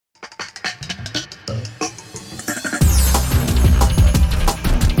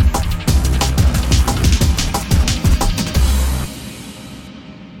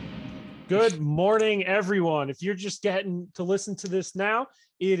Good morning, everyone. If you're just getting to listen to this now,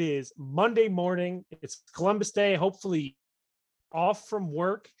 it is Monday morning. It's Columbus Day, hopefully off from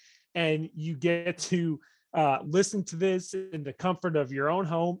work, and you get to listen to this in the comfort of your own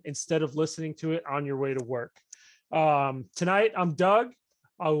home instead of listening to it on your way to work. Tonight, I'm Doug.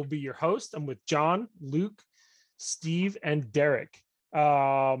 I will be your host. I'm with John, Luke, Steve, and Derek.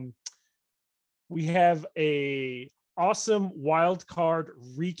 We have a awesome wild card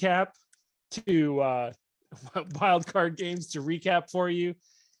recap to wild card games to recap for you,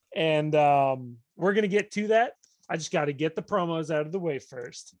 and we're gonna get to that. I just got to get the promos out of the way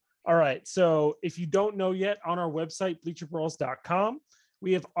first. All right, so if you don't know yet, on our website bleacherbrawls.com,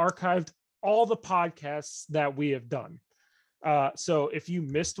 we have archived all the podcasts that we have done. So if you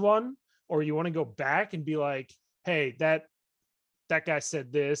missed one, or you want to go back and be like, hey, that guy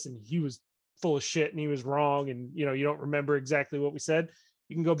said this and he was full of shit and he was wrong, and you don't remember exactly what we said,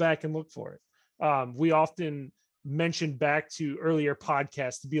 you can go back and look for it. We often mention back to earlier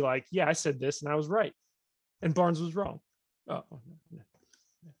podcasts to be like, yeah, I said this and I was right, and Barnes was wrong. Oh,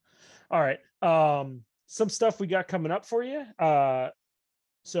 all right. Some stuff we got coming up for you.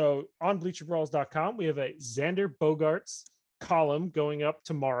 So on bleacherbrawls.com, we have a Xander Bogaerts column going up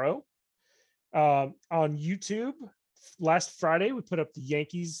tomorrow. On YouTube, last Friday, we put up the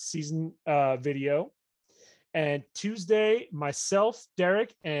Yankees season video. And Tuesday, myself,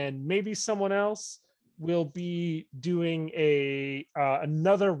 Derek, and maybe someone else will be doing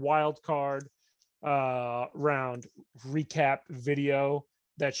another wild card round recap video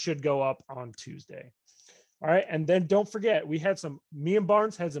that should go up on Tuesday. All right. And then don't forget, me and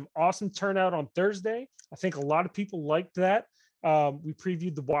Barnes had some awesome turnout on Thursday. I think a lot of people liked that. We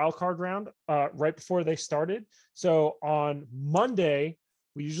previewed the wild card round right before they started. So on Monday,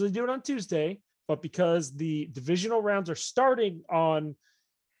 we usually do it on Tuesday, but because the divisional rounds are starting on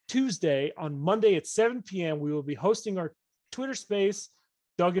Tuesday, on Monday at 7 p.m., we will be hosting our Twitter space,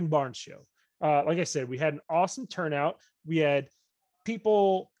 Doug and Barnes Show. Like I said, we had an awesome turnout. We had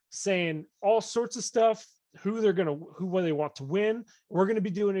people saying all sorts of stuff, who they want to win. We're going to be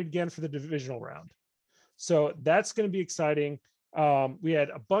doing it again for the divisional round. So that's going to be exciting. We had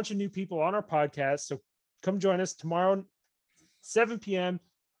a bunch of new people on our podcast. So come join us tomorrow, 7 p.m.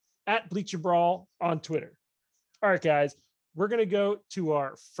 at Bleacher Brawl on Twitter. All right, guys, we're going to go to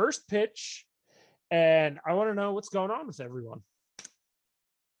our first pitch, and I want to know what's going on with everyone.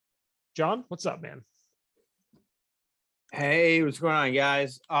 John, what's up, man? Hey, what's going on,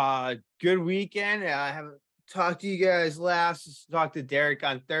 guys? Good weekend. I haven't talked to you guys last. Talked to Derek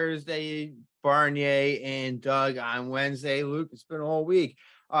on Thursday, Barnier and Doug on Wednesday. Luke, it's been a whole week.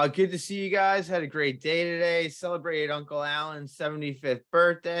 Good to see you guys. Had a great day today. Celebrated Uncle Alan's 75th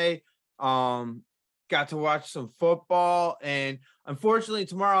birthday. Got to watch some football, and unfortunately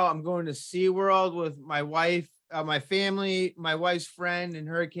tomorrow I'm going to SeaWorld with my wife, my family, my wife's friend and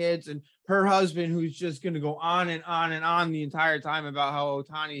her kids, and her husband, who's just going to go on and on and on the entire time about how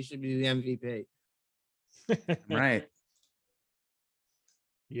Ohtani should be the MVP. Right.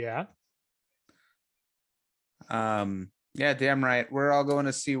 Yeah. Yeah, damn right. We're all going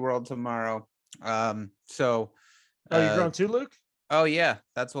to SeaWorld tomorrow. So you're going too, Luke? Oh yeah,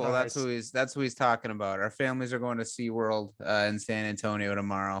 that's Nice. who he's talking about. Our families are going to SeaWorld in San Antonio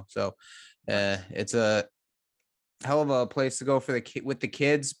tomorrow. So it's a hell of a place to go for with the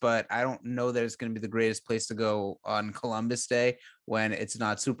kids, but I don't know that it's going to be the greatest place to go on Columbus Day when it's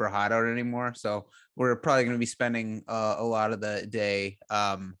not super hot out anymore. So we're probably going to be spending a lot of the day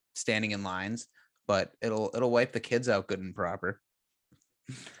standing in lines, but it'll wipe the kids out good and proper.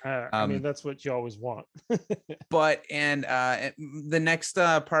 I mean, that's what you always want. But the next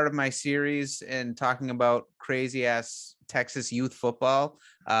part of my series and talking about crazy ass Texas youth football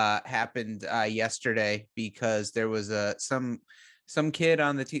happened yesterday, because there was some kid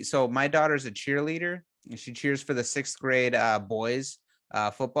on the team. So my daughter's a cheerleader, and she cheers for the 6th grade boys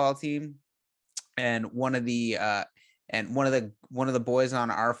football team, and one of the boys on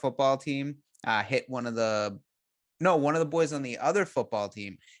our football team hit one of the boys on the other football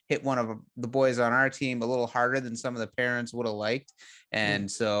team hit one of the boys on our team a little harder than some of the parents would have liked. And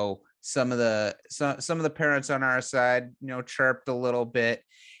so some of the parents on our side, chirped a little bit.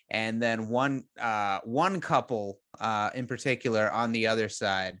 And then one couple in particular on the other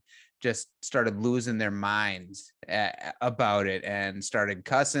side just started losing their minds about it and started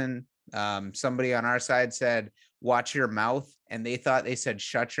cussing. Somebody on our side said, "Watch your mouth." And they thought they said,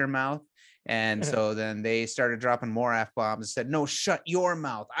 "Shut your mouth." And so then they started dropping more F-bombs and said, "No, shut your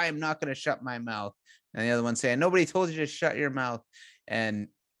mouth. I am not going to shut my mouth." And the other one saying, "Nobody told you to shut your mouth." And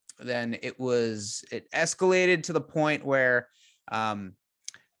then it escalated to the point where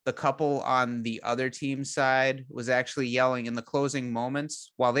the the couple on the other team side was actually yelling in the closing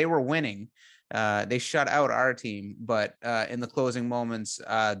moments while they were winning. They shut out our team, but in the closing moments,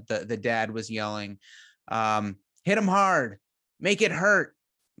 the dad was yelling, hit him hard, make it hurt,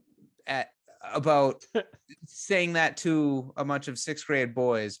 about saying that to a bunch of sixth grade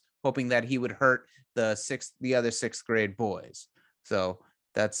boys, hoping that he would hurt the other sixth grade boys. So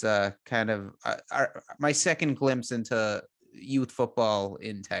that's kind of my second glimpse into youth football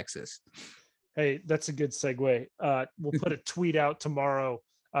in Texas. Hey, that's a good segue. We'll put a tweet out tomorrow.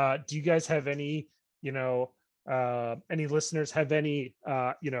 Do you guys have any, any listeners have any,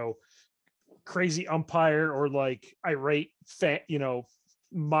 crazy umpire or like irate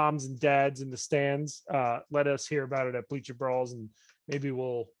moms and dads in the stands? Let us hear about it at Bleacher Brawls, and maybe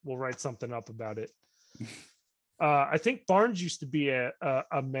we'll write something up about it. I think Barnes used to be a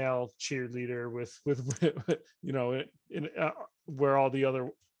male cheerleader with where all the other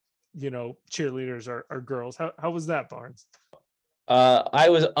cheerleaders are girls. How was that, Barnes? I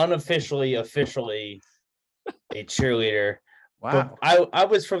was officially a cheerleader. Wow. But I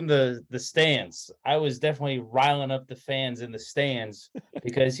was from the stands. I was definitely riling up the fans in the stands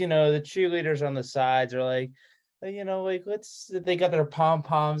because the cheerleaders on the sides are like, they got their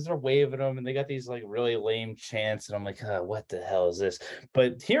pom-poms, they're waving them, and they got these like really lame chants, and I'm like, what the hell is this?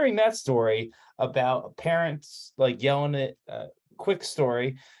 But hearing that story about parents like yelling at quick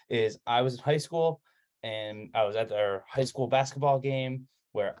story is I was in high school and I was at their high school basketball game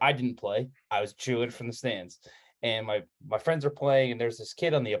where I didn't play. I was a cheerleader from the stands, and my friends are playing, and there's this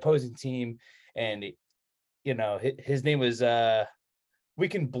kid on the opposing team, and his name was we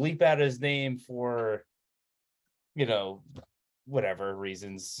can bleep out his name for whatever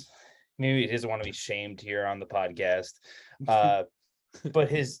reasons. Maybe he doesn't want to be shamed here on the podcast. But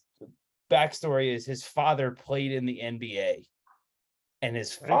his backstory is his father played in the NBA. And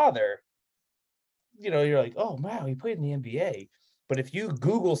his father, you're like, oh, wow, he played in the NBA. But if you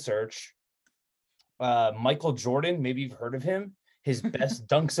Google search Michael Jordan, maybe you've heard of him, his best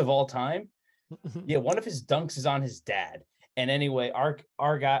dunks of all time. Yeah, one of his dunks is on his dad. And anyway,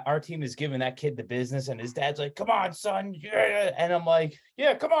 our team is giving that kid the business, and his dad's like, "Come on, son!" Yeah. And I'm like,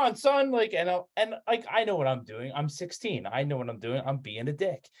 "Yeah, come on, son!" Like, and I know what I'm doing. I'm 16. I know what I'm doing. I'm being a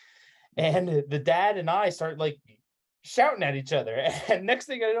dick. And the dad and I start like shouting at each other. And next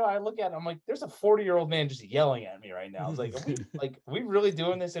thing I know, I look at him, I'm like, "There's a 40-year-old man just yelling at me right now." I was like, are we really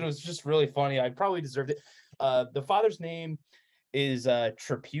doing this? And it was just really funny. I probably deserved it. The father's name is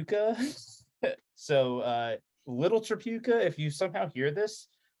Trapuka. So little Trapuka, if you somehow hear this,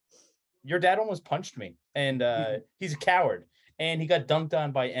 your dad almost punched me, and he's a coward, and he got dunked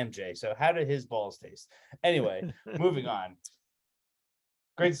on by MJ. So how did his balls taste? Anyway, moving on.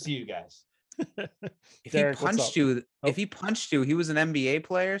 Great to see you guys. If Derek, he punched you, he was an NBA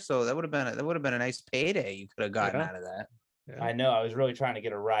player, so that would have been a nice payday you could have gotten out of that. Yeah. I know. I was really trying to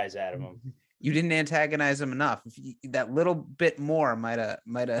get a rise out of him. You didn't antagonize him enough. That little bit more might have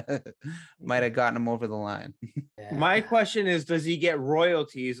gotten him over the line. Yeah. My question is, does he get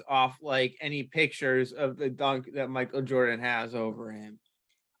royalties off like any pictures of the dunk that Michael Jordan has over him?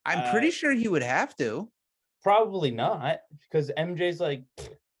 I'm pretty sure he would have to. Probably not, because MJ's like,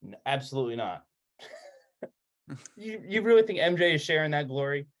 absolutely not. You really think MJ is sharing that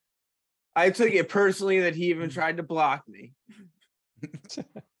glory? I took it personally that he even tried to block me.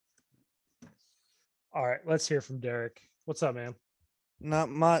 All right, let's hear from Derek. What's up, man? Not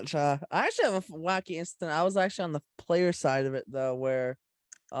much. I actually have a wacky incident. I was actually on the player side of it though, where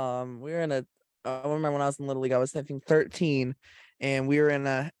we were in a. I remember when I was in Little League, I was I think 13, and we were in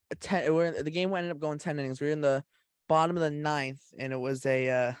a 10. The game ended up going 10 innings. We were in the bottom of the ninth, and it was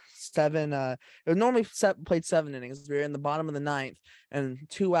a 7. It was normally played 7 innings. We were in the bottom of the ninth, and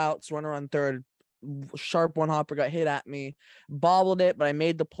 2 outs, runner on third. Sharp one hopper got hit at me, bobbled it, but I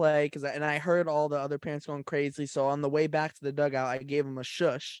made the play because I heard all the other parents going crazy. So on the way back to the dugout, I gave them a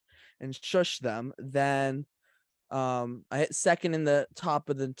shush and shushed them. Then I hit second in the top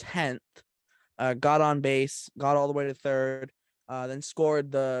of the 10th, got on base, got all the way to third, then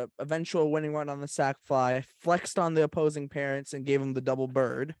scored the eventual winning run on the sac fly, flexed on the opposing parents, and gave them the double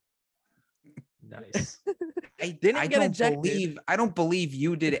bird. Nice. I don't believe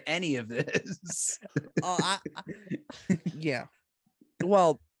you did any of this. Yeah.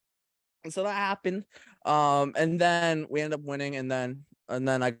 Well, so that happened. And then we ended up winning, and then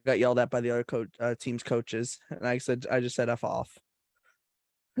I got yelled at by the other team's coaches, and I just said F off.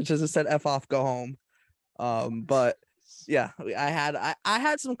 I just said F off, go home. But yeah, I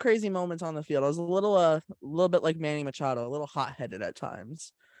had some crazy moments on the field. I was a little bit like Manny Machado, a little hot-headed at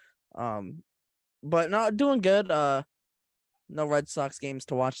times. But not doing good. no Red Sox games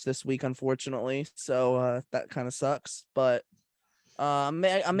to watch this week, unfortunately. So that kind of sucks. But I'm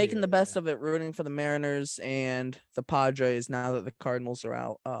making the best Yeah. of it, rooting for the Mariners and the Padres now that the Cardinals are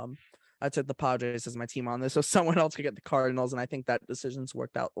out. I took the Padres as my team on this, so someone else could get the Cardinals, and I think that decision's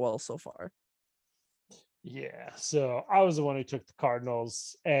worked out well so far. Yeah, so I was the one who took the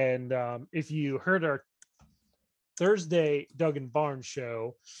Cardinals, and if you heard our Thursday Doug and Barnes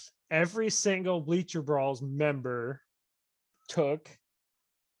show, every single Bleacher Brawls member took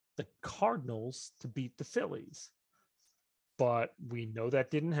the Cardinals to beat the Phillies, but we know that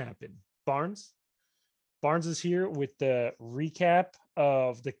didn't happen. Barnes is here with the recap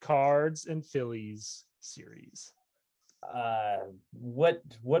of the Cards and Phillies series.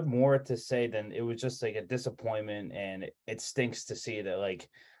 What more to say than it was just like a disappointment, and it stinks to see that like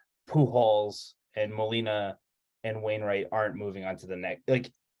Pujols and Molina and Wainwright aren't moving on to the next,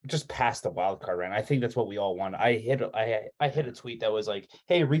 like just past the wild card round. I think that's what we all want. I hit a tweet that was like,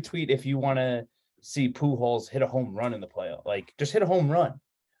 hey, retweet if you want to see Pujols hit a home run in the playoff. Like just hit a home run.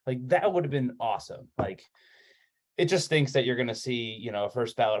 Like that would have been awesome. Like it just stinks that you're gonna see, you know, a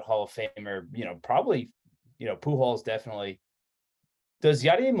first ballot Hall of Famer, you know, probably, you know, Pujols definitely. Does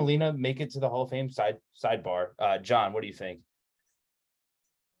Yadier Molina make it to the Hall of Fame? Sidebar. John, what do you think?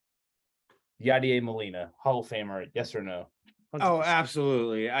 Yadier Molina, Hall of Famer, yes or no? 100%. Oh,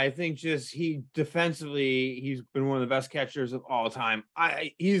 absolutely. I think just he defensively, he's been one of the best catchers of all time.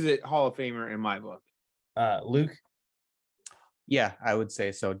 He's a Hall of Famer in my book. Luke, Yeah, I would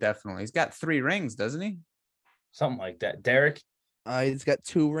say so. Definitely. He's got 3 rings, doesn't he? something like that. Derek, He's got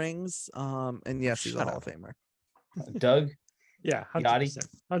 2 rings. And yes, he's a Shut Hall up. of Famer. Doug. Yeah, Yachty?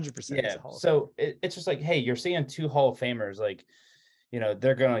 100%. Yeah. So it's just like, hey, you're seeing 2 Hall of Famers, like, you know,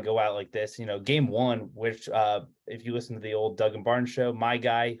 they're gonna go out like this. You know, game 1, which if you listen to the old Doug and Barnes show, my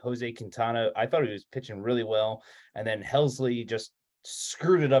guy Jose Quintana, I thought he was pitching really well, and then Helsley just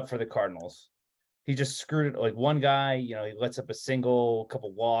screwed it up for the Cardinals. He just screwed it. Like one guy, you know, he lets up a single,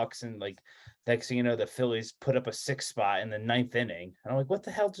 couple walks, and like next thing you know, the Phillies put up a 6 spot in the 9th inning. And I'm like, what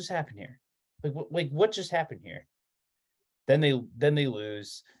the hell just happened here? Like what just happened here? Then they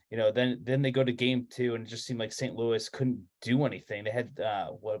lose. You know, then they go to game 2, and it just seemed like St. Louis couldn't do anything. They had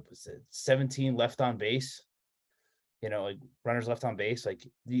what was it, 17 left on base. You know, like runners left on base. Like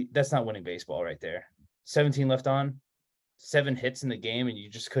that's not winning baseball right there. 17 left on, 7 hits in the game, and you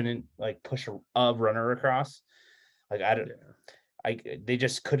just couldn't like push a runner across. Like I don't. Yeah. They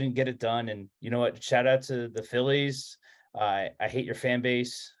just couldn't get it done. And you know what? Shout out to the Phillies. I hate your fan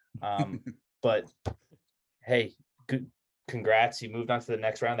base. But hey, good. Congrats. You moved on to the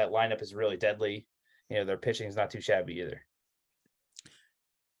next round. That lineup is really deadly. You know, their pitching is not too shabby either.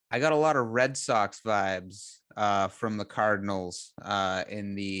 I got a lot of Red Sox vibes from the Cardinals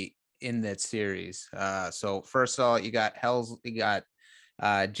in that series. So first of all, you got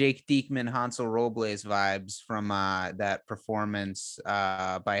Jake Diekman, Hansel Robles vibes from that performance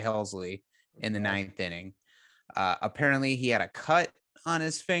by Helsley in the 9th inning. Apparently he had a cut on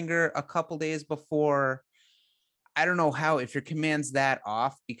his finger a couple days before. I don't know how, if your command's that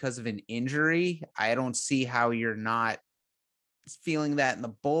off because of an injury, I don't see how you're not feeling that in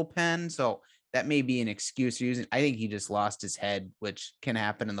the bullpen. So that may be an excuse you're using. I think he just lost his head, which can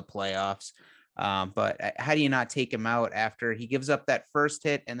happen in the playoffs. But how do you not take him out after he gives up that first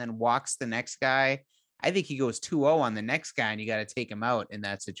hit and then walks the next guy? I think he goes 2-0 on the next guy, and you got to take him out in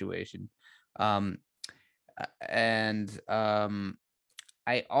that situation. I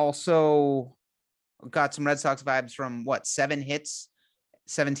also got some Red Sox vibes from 7 hits,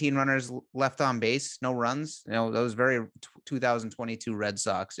 17 runners left on base, no runs. You know, that was very 2022 Red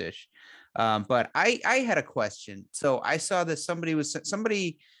Sox-ish. But I had a question. So I saw this,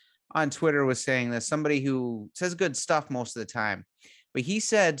 somebody on Twitter was saying this, somebody who says good stuff most of the time, but he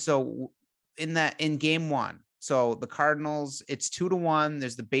said, so in game 1, so the Cardinals, it's 2-1,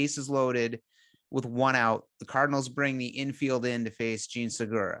 there's the bases loaded with 1 out. The Cardinals bring the infield in to face Gene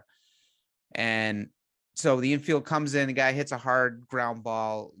Segura. And so the infield comes in, the guy hits a hard ground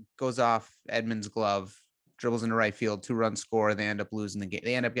ball, goes off Edmonds' glove, dribbles into right field, 2-run score. They end up losing the game.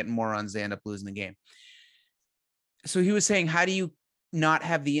 They end up getting more runs. They end up losing the game. So he was saying, how do you not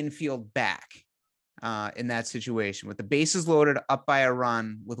have the infield back in that situation with the bases loaded, up by a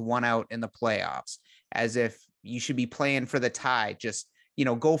run with 1 out in the playoffs, as if you should be playing for the tie? Just, you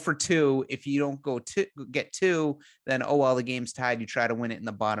know, go for 2. If you don't get 2, then, oh, well, the game's tied. You try to win it in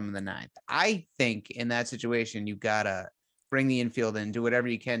the bottom of the 9th. I think in that situation, you got to bring the infield in, do whatever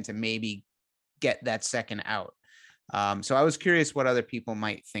you can to maybe get that second out. So I was curious what other people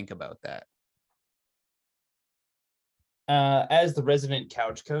might think about that. As the resident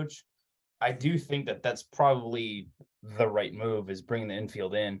couch coach, I do think that that's probably the right move, is bringing the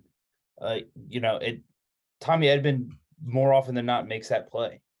infield in. Tommy Edman more often than not makes that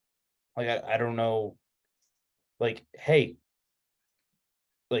play. Like I don't know. Like, hey,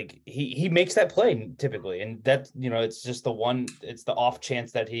 like he makes that play typically, and that's it's just it's the off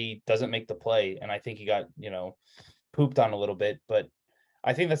chance that he doesn't make the play, and I think he got pooped on a little bit, but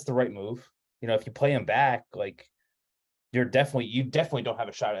I think that's the right move. If you play him back, like you definitely don't have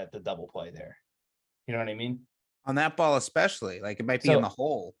a shot at the double play there. You know what I mean? On that ball, especially, like it might be in the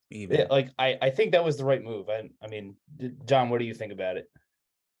hole. Even yeah, like I think that was the right move. I mean, John, what do you think about it?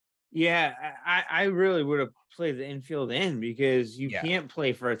 Yeah, I really would have played the infield in, because you Yeah. can't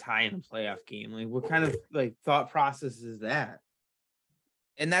play for a tie in a playoff game. Like, what kind of like thought process is that?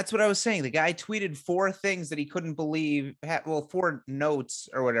 And that's what I was saying. The guy tweeted 4 things that he couldn't believe. 4 notes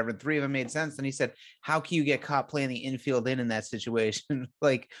or whatever. 3 of them made sense. And he said, "How can you get caught playing the infield in that situation?"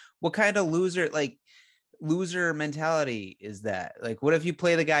 Like, what kind of loser mentality is that? Like, what if you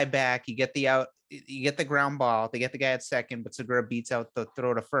play the guy back, you get the ground ball, they get the guy at second, but Segura beats out the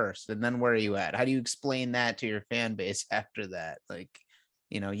throw to first, and then where are you at? How do you explain that to your fan base after that? Like,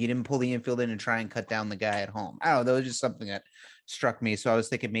 you didn't pull the infield in and try and cut down the guy at home. I don't know. That was just something that struck me. So I was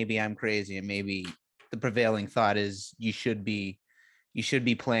thinking maybe I'm crazy, and maybe the prevailing thought is you should be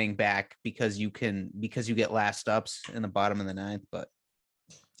playing back because you get last ups in the bottom of the ninth. But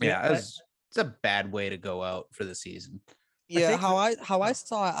yeah, it's a bad way to go out for the season. Yeah, how I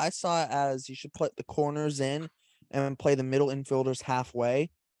saw it as you should put the corners in and play the middle infielders halfway.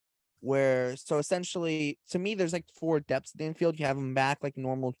 So essentially, to me, there's like 4 depths of the infield. You have them back like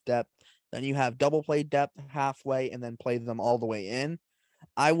normal depth, then you have double play depth halfway, and then play them all the way in.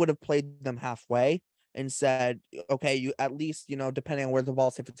 I would have played them halfway and said, okay, you at least, depending on where the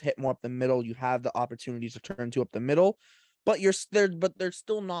ball's, if it's hit more up the middle, you have the opportunity to turn to up the middle, but they're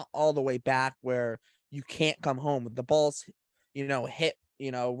still not all the way back where you can't come home. The ball's, hit,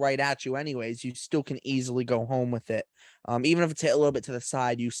 right at you anyways, you still can easily go home with it. Even if it's hit a little bit to the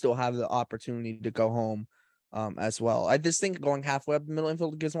side, you still have the opportunity to go home as well. I just think going halfway up the middle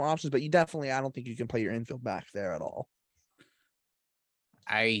infield gives more options, but I don't think you can play your infield back there at all.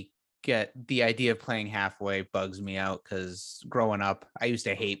 I get the idea of playing halfway bugs me out, because growing up, I used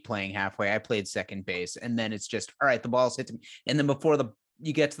to hate playing halfway. I played second base, and then it's just, all right, the ball's hit to me. And then before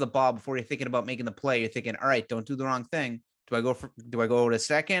you get to the ball, before you're thinking about making the play, you're thinking, all right, don't do the wrong thing. Do I go to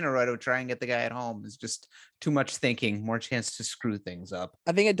second, or do I try and get the guy at home? It's just too much thinking, more chance to screw things up.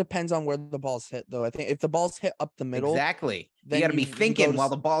 I think it depends on where the ball's hit, though. I think if the ball's hit up the middle, exactly, you then got to be you thinking while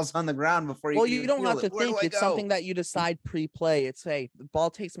the ball's on the ground before you. Well, can you even don't feel have to it. Where do think. I It's go? something that you decide pre-play. It's, hey, the ball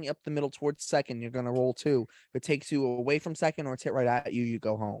takes me up the middle towards second, you're gonna roll 2. If it takes you away from second or it's hit right at you, you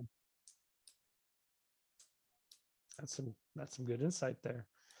go home. That's some good insight there.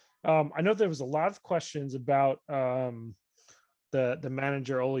 I know there was a lot of questions about the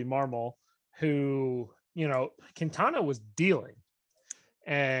manager Oli Marmol, who Quintana was dealing,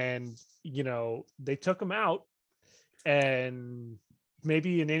 and they took him out, and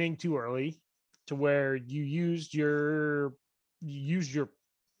maybe an inning too early, to where you used your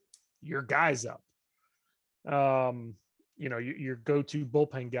guys up. Your go-to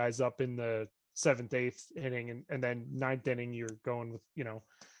bullpen guys up in the 7th, 8th inning, and then 9th inning you're going with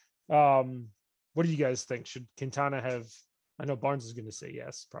what do you guys think? Should Quintana have? I know Barnes is going to say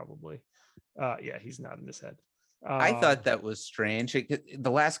yes, probably. Yeah, he's nodding his head. I thought that was strange. The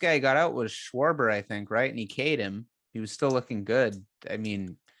last guy I got out was Schwarber, I think, right? And he K'd him. He was still looking good. I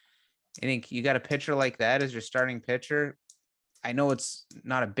mean, I think you got a pitcher like that as your starting pitcher. I know it's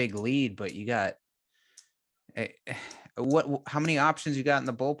not a big lead, but you got how many options you got in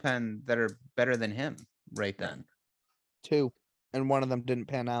the bullpen that are better than him right then? 2, and one of them didn't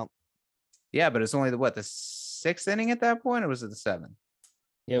pan out. Yeah, but it's only the 6th inning at that point, or was it the 7th?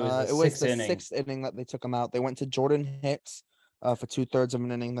 Yeah, it was the 6th inning that they took him out. They went to Jordan Hicks for 2/3 of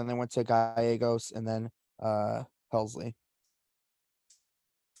an inning. Then they went to Gallegos, and then Helsley.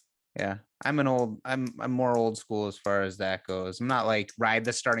 Yeah, I'm more old school as far as that goes. I'm not like ride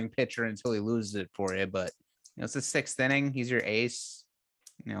the starting pitcher until he loses it for you, but it's the 6th inning. He's your ace.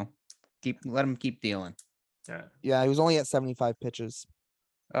 Let him keep dealing. Yeah, he was only at 75 pitches.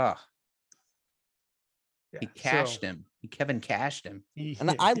 Oh, yeah, he cashed him. Kevin cashed him.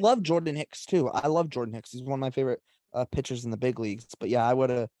 And I love Jordan Hicks too. I love Jordan Hicks. He's one of my favorite pitchers in the big leagues. But yeah, I would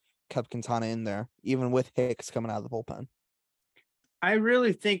have kept Quintana in there, even with Hicks coming out of the bullpen. I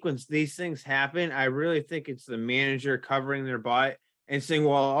really think when these things happen, I really think it's the manager covering their butt and saying,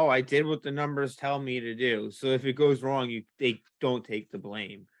 well, I did what the numbers tell me to do. So if it goes wrong, they don't take the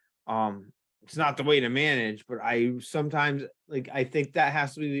blame. it's not the way to manage, but I sometimes like I think that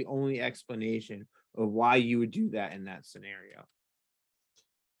has to be the only explanation of why you would do that in that scenario.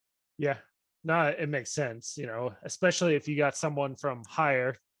 Yeah, no, it makes sense, especially if you got someone from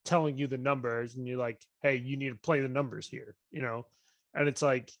higher telling you the numbers and you're like, hey, you need to play the numbers here, and it's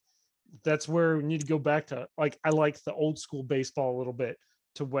like, that's where we need to go back to, like, I like the old school baseball a little bit,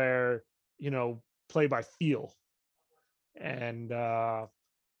 to where, play by feel. And,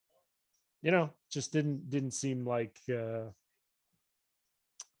 just didn't seem like it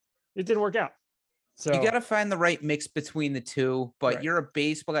didn't work out. So You got to find the right mix between the two, but Right. you're a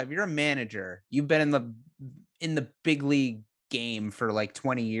baseball guy. If you're a manager, you've been in the big league game for like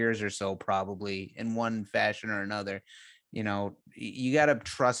 20 years or so, probably in one fashion or another. You got to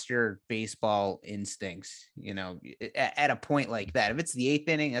trust your baseball instincts, at a point like that. If it's the 8th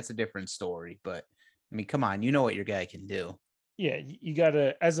inning, that's a different story. But I mean, come on, you know what your guy can do. yeah, you got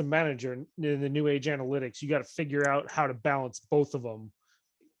to, as a manager in the new age analytics, you got to figure out how to balance both of them,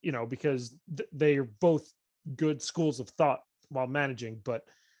 because they are both good schools of thought while managing. But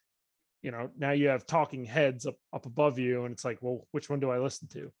now you have talking heads up above you, and it's like, well, which one do I listen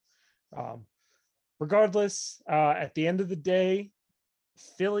to? Regardless, at the end of the day,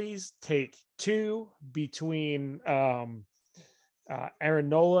 Phillies take 2 between Aaron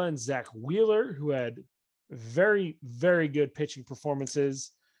Nola and Zach Wheeler, who had very, very good pitching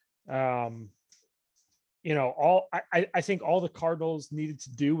performances. I think all the Cardinals needed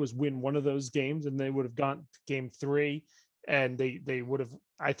to do was win one of those games, and they would have gone to game 3, and they would have,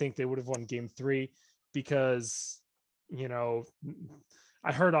 I think they would have won game 3, because,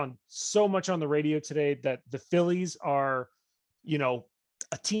 I heard on so much on the radio today that the Phillies are,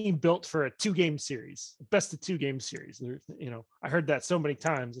 a team built for a 2-game series, best of 2-game series. I heard that so many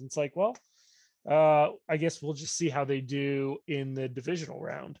times, and it's like, well, I guess we'll just see how they do in the divisional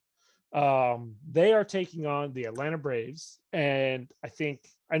round. They are taking on the Atlanta Braves, and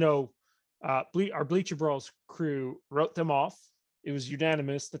I know our Bleacher Brawls crew wrote them off. It was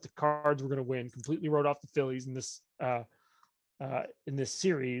unanimous that the Cards were going to win. Completely wrote off the Phillies in this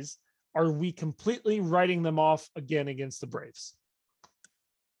series. Are we completely writing them off again against the Braves?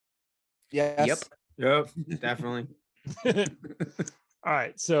 Yes. Yep, definitely. All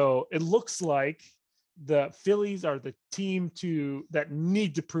right, so it looks like the Phillies are the team that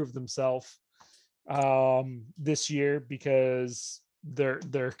need to prove themselves this year, because they're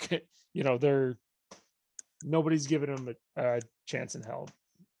nobody's giving them a chance in hell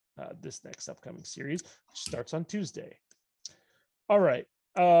this next upcoming series, which starts on Tuesday. All right,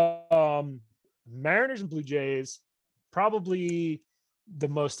 Mariners and Blue Jays, probably the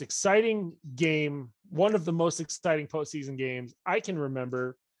most exciting game, one of the most exciting postseason games I can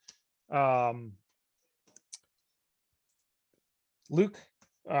remember. Luke,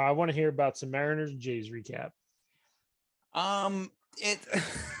 I want to hear about some Mariners and Jays recap. It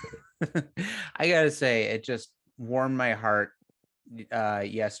I gotta say, it just warmed my heart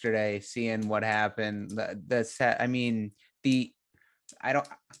yesterday seeing what happened. I don't,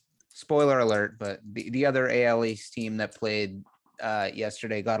 spoiler alert, but the other AL East team that played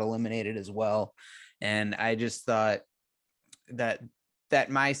yesterday got eliminated as well. And I just thought that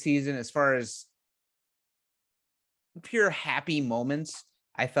my season, as far as pure happy moments,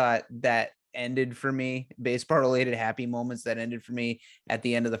 I thought that ended for me. Baseball related happy moments that ended for me at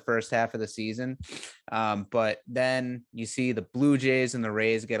the end of the first half of the season. But then you see the Blue Jays and the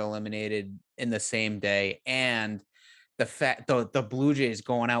Rays get eliminated in the same day, and the fact the Blue Jays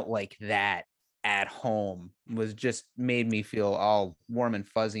going out like that at home was just made me feel all warm and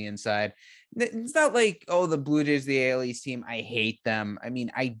fuzzy inside. It's not like, oh, the Blue Jays, the AL East team, I hate them. I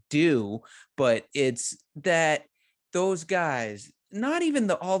mean, I do, but it's that those guys, not even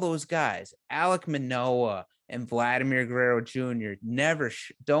all those guys, Alek Manoah and Vladimir Guerrero Jr.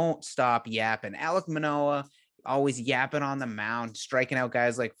 Don't stop yapping. Alek Manoah always yapping on the mound, striking out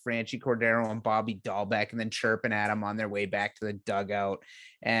guys like Franchi Cordero and Bobby Dahlbeck, and then chirping at them on their way back to the dugout,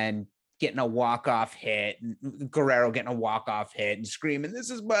 and getting a walk-off hit, and Guerrero getting a walk-off hit and screaming,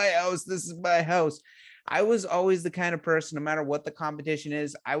 "This is my house, this is my house." I was always the kind of person, no matter what the competition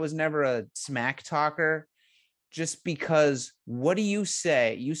is, I was never a smack talker, just because what do you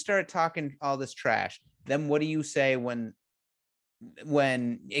say? You start talking all this trash, then what do you say when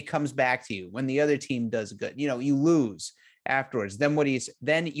it comes back to you, when the other team does good, you lose afterwards? Then what do you say?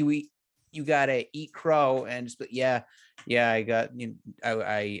 Then you gotta eat crow and just, yeah, I got,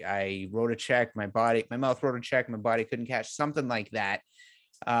 I wrote a check, my mouth wrote a check, my body couldn't catch, something like that.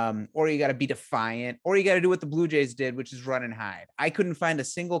 Or you got to be defiant, or you got to do what the Blue Jays did, which is run and hide. I couldn't find a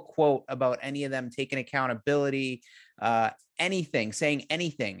single quote about any of them taking accountability, anything, saying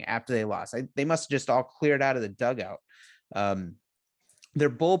anything after they lost. They must have just all cleared out of the dugout. Their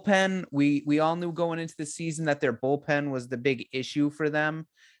bullpen, we all knew going into the season that their bullpen was the big issue for them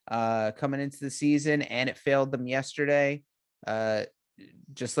coming into the season, and it failed them yesterday,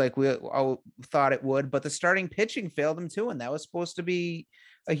 just like we all thought it would. But the starting pitching failed them too, and that was supposed to be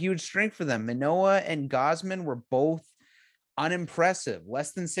a huge strength for them. Manoah and Gosman were both unimpressive.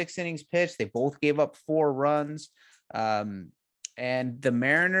 Less than 6 innings pitched. They both gave up 4 runs. And the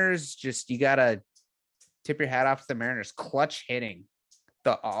Mariners, just, you gotta tip your hat off to the Mariners. Clutch hitting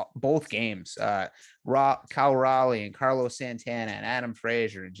both games. Kyle Raleigh and Carlos Santana and Adam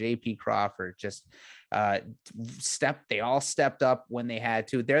Frazier and JP Crawford just they all stepped up when they had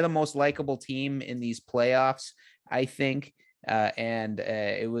to. They're the most likable team in these playoffs, I think. And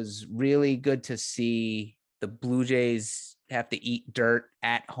it was really good to see the Blue Jays have to eat dirt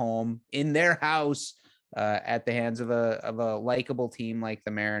at home in their house at the hands of a likable team like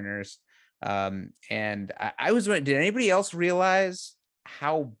the Mariners. And I was wondering, did anybody else realize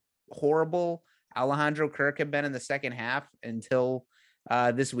how horrible Alejandro Kirk had been in the second half until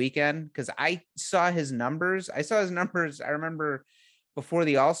this weekend? Because I saw his numbers. I remember before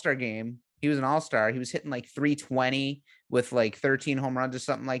the All-Star game, he was an All-Star. He was hitting like 320 with like 13 home runs or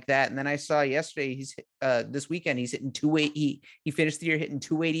something like that. And then I saw yesterday, this weekend, he's hitting 280. He finished the year hitting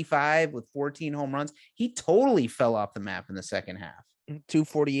 285 with 14 home runs. He totally fell off the map in the second half.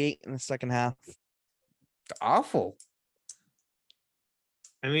 248 in the second half. It's awful.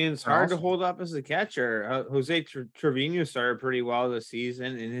 I mean, it's hard to hold up as a catcher. Jose Trevino started pretty well this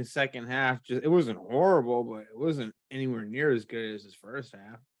season. In his second half, it wasn't horrible, but it wasn't anywhere near as good as his first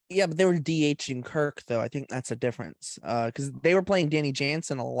half. Yeah, but they were DHing Kirk, though. I think that's a difference because they were playing Danny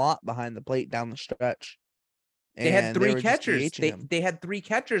Jansen a lot behind the plate down the stretch. They had 3 catchers. They had 3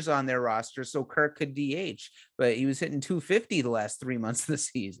 catchers on their roster, so Kirk could DH, but he was hitting 250 the last 3 months of the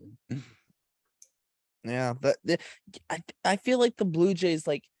season. Yeah, but I feel like the Blue Jays,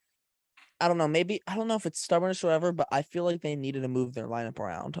 like, I don't know, maybe, I don't know if it's stubbornness or whatever, but I feel like they needed to move their lineup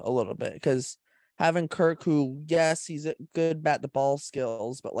around a little bit because having Kirk, who, yes, he's a good bat to ball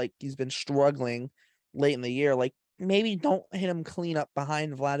skills, but like he's been struggling late in the year, like maybe don't hit him clean up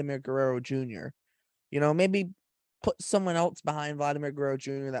behind Vladimir Guerrero Jr. You know, maybe put someone else behind Vladimir Guerrero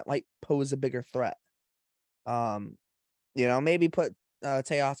Jr. that might pose a bigger threat. You know, maybe put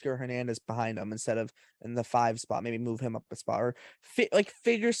Teoscar Hernandez behind him instead of in the 5 spot. Maybe move him up a spot or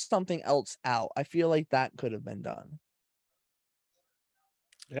figure something else out. I feel like that could have been done.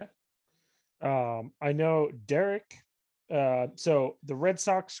 Yeah. I know Derek. So the Red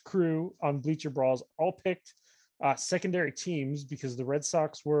Sox crew on Bleacher Brawls all picked secondary teams because the Red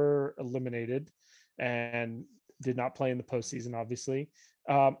Sox were eliminated and did not play in the postseason, obviously.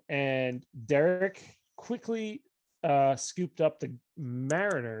 And Derek quickly scooped up the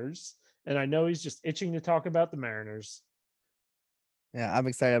Mariners, and I know he's just itching to talk about the Mariners. Yeah, I'm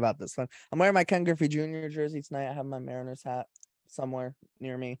excited about this one. I'm wearing my Ken Griffey Jr. jersey tonight. I have my Mariners hat somewhere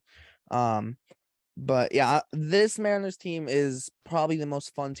near me. But yeah, this Mariners team is probably the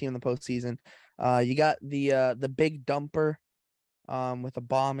most fun team in the postseason. You got the big dumper with a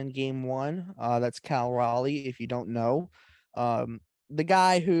bomb in game 1. That's Cal Raleigh, if you don't know. The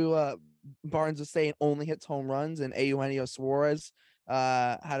guy who Barnes was saying only hits home runs, and Eugenio Suarez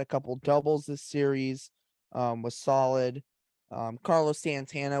had a couple doubles this series, was solid. Carlos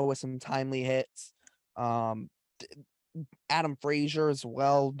Santana with some timely hits. Adam Frazier as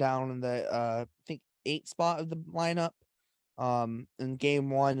well down in the I think 8 spot of the lineup in game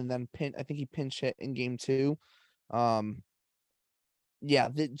 1, and then I think he pinch hit in game 2. Yeah,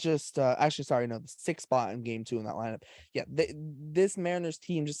 actually, sorry, no, the 6th spot in game 2 in that lineup. Yeah, this Mariners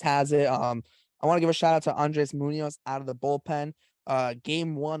team just has it. I want to give a shout out to Andres Munoz out of the bullpen.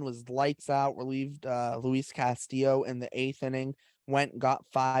 Game 1 was lights out, relieved Luis Castillo in the 8th inning, got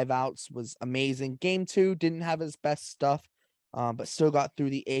 5 outs, was amazing. Game 2 didn't have his best stuff, but still got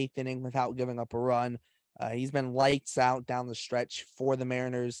through the 8th inning without giving up a run. He's been lights out down the stretch for the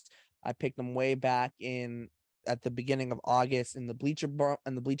Mariners. I picked him way back at the beginning of August in the Bleacher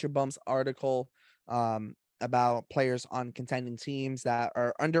Bumps article about players on contending teams that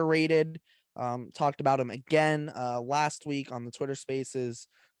are underrated. Talked about him again last week on the Twitter Spaces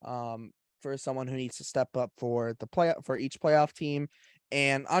for someone who needs to step up for each playoff team,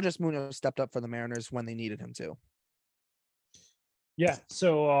 and Andres Munoz stepped up for the Mariners when they needed him to. Yeah.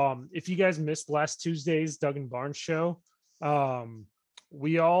 So if you guys missed last Tuesday's Doug and Barnes show,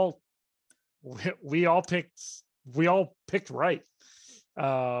 we all picked right.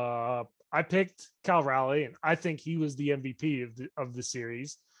 I picked Cal Raleigh, and I think he was the MVP of the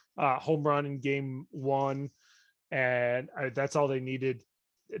series. Home run in game 1, and that's all they needed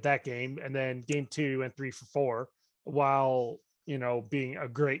that game. And then game 2 went 3 for 4, while being a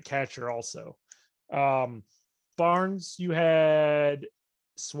great catcher also. Barnes, you had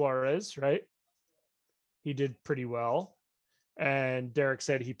Suarez, right? He did pretty well. And Derek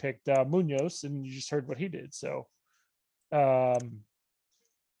said he picked Munoz, and you just heard what he did. So, yeah,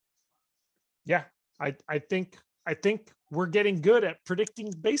 I think we're getting good at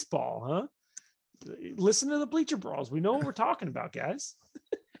predicting baseball, huh? Listen to the Bleacher Brawls. We know what we're talking about, guys.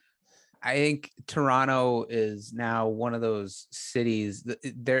 I think Toronto is now one of those cities.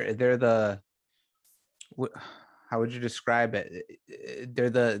 They're the, how would you describe it?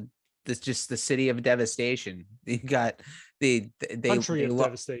 They're just the city of devastation. You got they Country of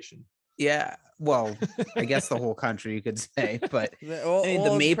devastation. Yeah, well, I guess the whole country, you could say, but Well, I mean,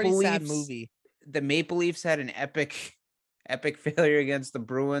 well, the it's a pretty Maple sad Leafs. movie. The Maple Leafs had an epic failure against the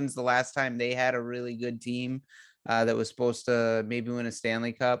Bruins the last time they had a really good team that was supposed to maybe win a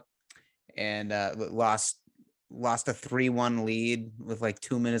Stanley Cup, and lost a 3-1 lead with like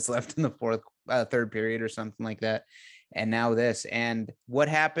 2 minutes left in the third period or something like that. And now this. And what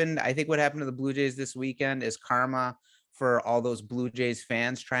happened? I think what happened to the Blue Jays this weekend is karma for all those Blue Jays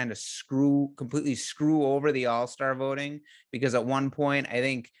fans trying to completely screw over the All-Star voting, because at one point, I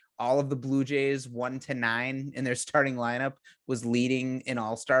think all of the Blue Jays 1-9 in their starting lineup was leading in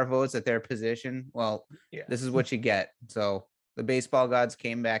All-Star votes at their position. Well, Yeah. This is what you get. So the baseball gods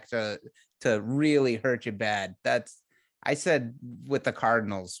came back to really hurt you bad. I said with the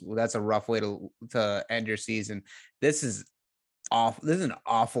Cardinals, that's a rough way to end your season. This is awful. This is an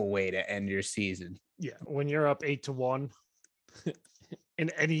awful way to end your season. Yeah, when you're up 8-1 in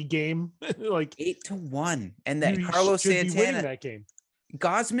any game, like 8-1, and that you Carlos should be winning Santana, that game.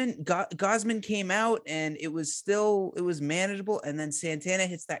 Gosman came out and it was manageable, and then Santana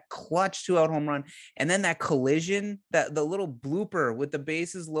hits that clutch 2-out home run, and then that collision, that the little blooper with the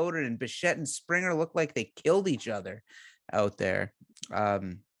bases loaded, and Bichette and Springer looked like they killed each other out there.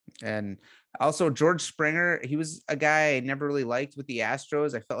 And also George Springer, he was a guy I never really liked with the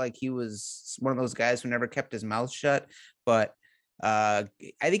Astros. I felt like he was one of those guys who never kept his mouth shut, but I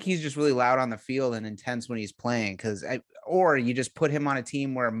think he's just really loud on the field and intense when he's playing, or you just put him on a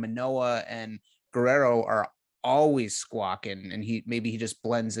team where Manoah and Guerrero are always squawking, and he just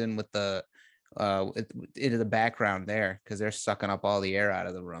blends in with the into the background there because they're sucking up all the air out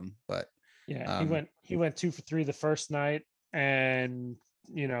of the room. But yeah, he went 2 for 3 the first night, and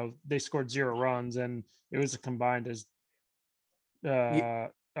they scored 0 runs, and it was a combined as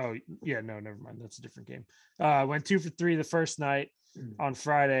oh yeah, no, never mind, that's a different game. Went 2 for 3 the first night on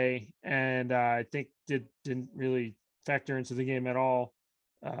Friday, and I think didn't really factor into the game at all.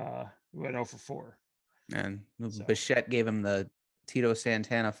 Went 0 for 4, and Bichette gave him the Tito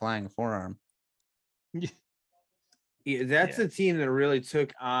Santana flying forearm. Yeah, that's the team that really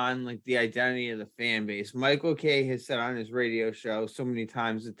took on like the identity of the fan base. Michael Kay has said on his radio show so many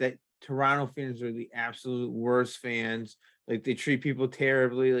times that Toronto fans are the absolute worst fans. Like, they treat people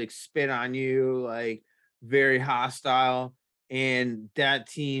terribly, like spit on you, like very hostile. And that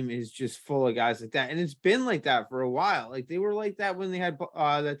team is just full of guys like that. And it's been like that for a while. Like, they were like that when they had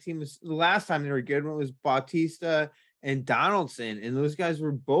that team was the last time they were good when it was Bautista and Donaldson, and those guys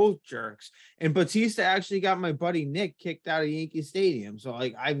were both jerks. And Bautista actually got my buddy Nick kicked out of Yankee Stadium. So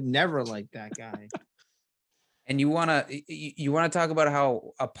like, I've never liked that guy. And you want to talk about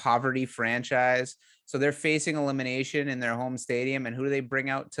how a poverty franchise, so they're facing elimination in their home stadium, and who do they bring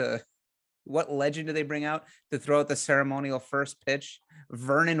out what legend do they bring out to throw out the ceremonial first pitch?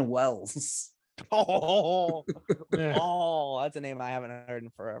 Vernon Wells. Oh, that's a name I haven't heard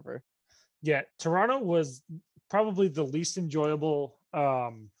in forever. Yeah, Toronto was probably the least enjoyable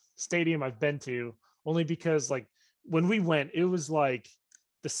stadium I've been to, only because like when we went, it was like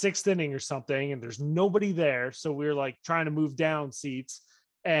the 6th inning or something, and there's nobody there. So we were like trying to move down seats,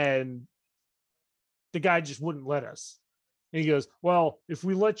 and the guy just wouldn't let us. And he goes, well, if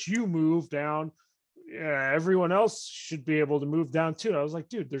we let you move down, everyone else should be able to move down too. I was like,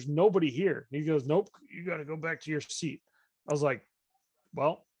 dude, there's nobody here. And he goes, nope, you got to go back to your seat. I was like,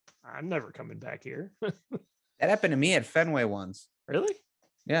 well, I'm never coming back here. That happened to me at Fenway once. Really?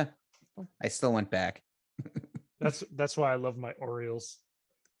 Yeah. I still went back. That's why I love my Orioles.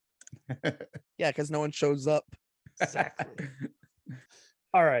 Yeah, because no one shows up. Exactly.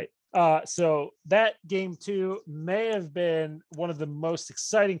 All right. So that game 2 may have been one of the most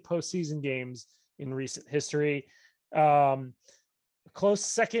exciting postseason games in recent history. A close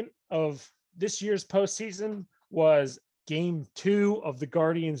second of this year's postseason was game 2 of the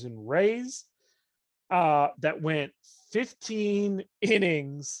Guardians and Rays. That went 15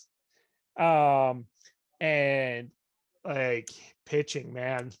 innings. and like pitching,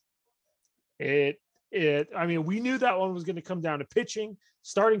 man. I mean, we knew that one was going to come down to pitching,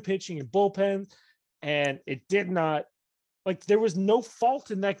 starting pitching and bullpen, and it did not. Like, there was no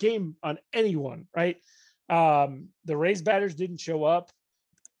fault in that game on anyone, right? The Rays batters didn't show up,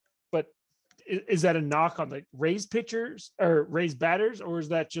 but is that a knock on the Rays pitchers or Rays batters, or is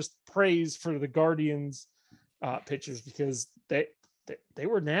that just praise for the Guardians pitchers, because they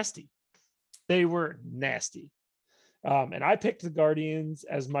were nasty. They were nasty. And I picked the Guardians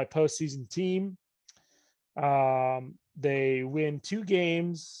as my postseason team. They win 2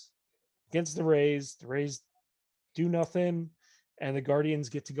 games against the Rays. The Rays do nothing, and the Guardians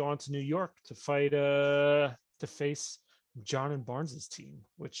get to go on to New York to fight to face John and Barnes's team,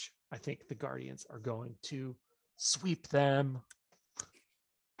 which I think the Guardians are going to sweep them.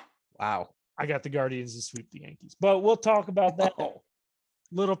 Wow. I got the Guardians to sweep the Yankees, but we'll talk about that.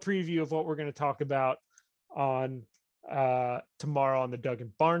 Little preview of what we're going to talk about on tomorrow on the Doug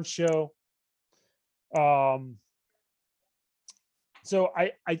and Barnes show. So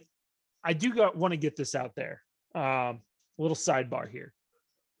I do want to get this out there. Little sidebar here.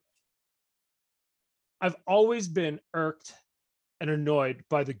 I've always been irked and annoyed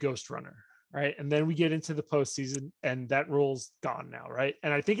by the ghost runner, right? And then we get into the postseason, and that rule's gone now, right?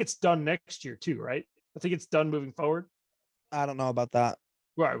 And I think it's done next year too, right? I think it's done moving forward. I don't know about that.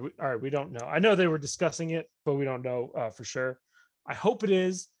 Right. All right. We don't know. I know they were discussing it, but we don't know for sure. I hope it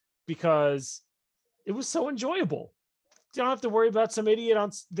is, because it was so enjoyable. You don't have to worry about some idiot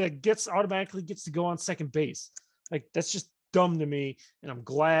that automatically gets to go on second base. Like, that's just dumb to me. And I'm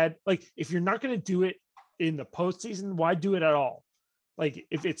glad, like, if you're not going to do it in the postseason, why do it at all? Like,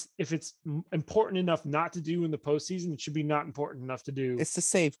 if it's important enough not to do in the postseason, it should be not important enough to do. It's to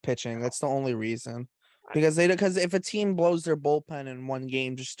save pitching. That's the only reason. Because if a team blows their bullpen in one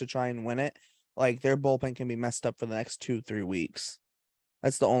game just to try and win it, like, their bullpen can be messed up for the next 2-3 weeks.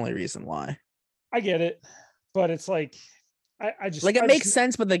 That's the only reason why. I get it, but it's like, I just like, it makes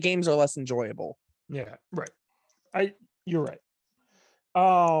sense, but the games are less enjoyable. Yeah, right. You're right.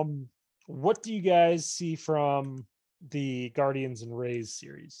 What do you guys see from the Guardians and Rays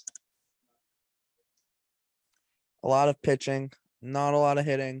series? A lot of pitching, not a lot of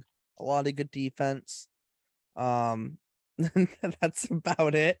hitting, a lot of good defense. That's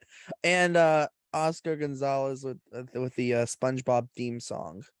about it. And Oscar Gonzalez with the SpongeBob theme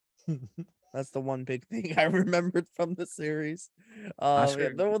song. That's the one big thing I remembered from the series.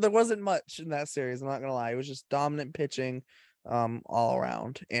 There wasn't much in that series, I'm not gonna lie. It was just dominant pitching all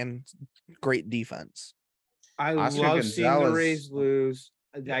around and great defense. I Oscar love seeing the Gonzalez- Rays lose.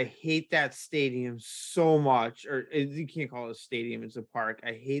 I hate that stadium so much. Or you can't call it a stadium, it's a park.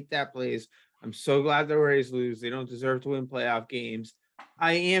 I hate that place. I'm so glad the Rays lose. They don't deserve to win playoff games.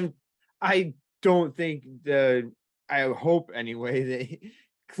 I don't think I hope anyway that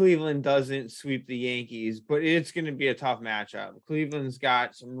Cleveland doesn't sweep the Yankees, but it's going to be a tough matchup. Cleveland's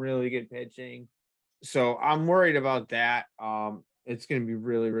got some really good pitching, so I'm worried about that. It's going to be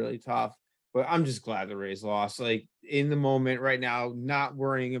really, really tough, but I'm just glad the Rays lost. Like, in the moment right now, not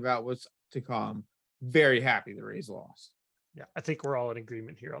worrying about what's to come. Very happy the Rays lost. Yeah, I think we're all in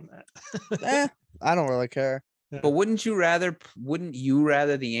agreement here on that. I don't really care. But wouldn't you rather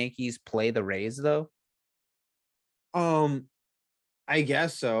the Yankees play the Rays though? I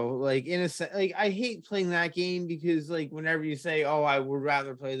guess so. Like, in a sense, like, I hate playing that game because, like, whenever you say, "Oh, I would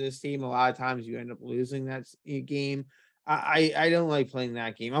rather play this team," a lot of times you end up losing that game. I don't like playing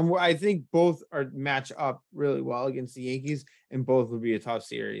that game. I think both match up really well against the Yankees, and both would be a tough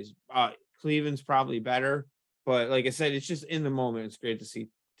series. Cleveland's probably better, but like I said, it's just in the moment. It's great to see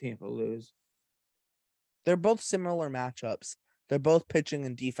Tampa lose. They're both similar matchups. They're both pitching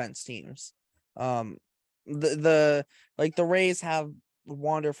and defense teams. The Rays have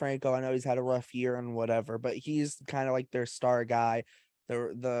Wander Franco. I know he's had a rough year and whatever, but he's kind of like their star guy.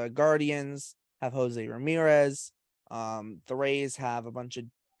 The Guardians have Jose Ramirez. The Rays have a bunch of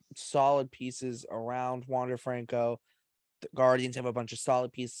solid pieces around Wander Franco. The Guardians have a bunch of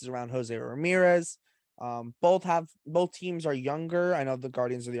solid pieces around Jose Ramirez. Both teams are younger. I know the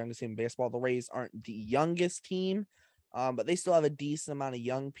Guardians are the youngest team in baseball. The Rays aren't the youngest team, but they still have a decent amount of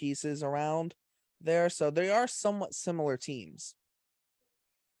young pieces around there. So they are somewhat similar teams.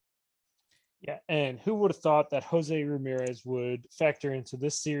 Yeah, and who would have thought that Jose Ramirez would factor into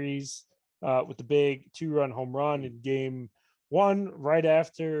this series with the big 2-run home run in game 1 right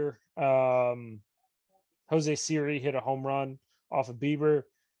after Jose Siri hit a home run off of Bieber.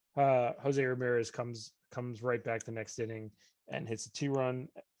 Jose Ramirez comes right back the next inning and hits a 2-run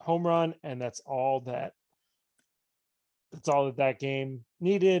home run, and that's all that game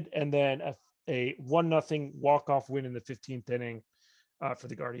needed. And then a 1-0 walk-off win in the 15th inning for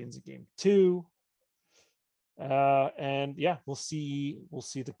the Guardians in game 2. And yeah, we'll see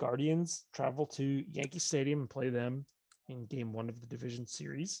the Guardians travel to Yankee Stadium and play them in game 1 of the division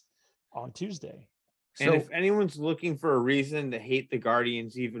series on Tuesday. And So if anyone's looking for a reason to hate the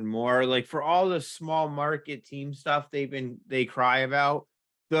Guardians even more, like for all the small market team stuff they cry about,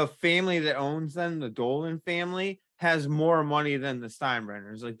 the family that owns them, the Dolan family, has more money than the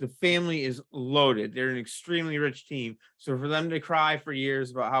Steinbrenners. Like the family is loaded. They're an extremely rich team. So for them to cry for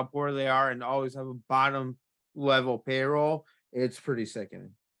years about how poor they are and always have a bottom level payroll, it's pretty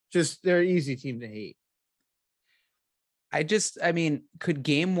sickening. Just they're an easy team to hate. I mean, could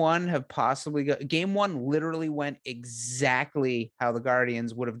game 1 have possibly game 1 literally went exactly how the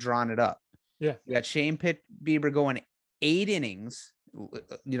Guardians would have drawn it up. Yeah. You got Shane Bieber going 8 innings,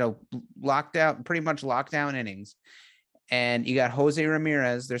 pretty much lockdown innings. And you got Jose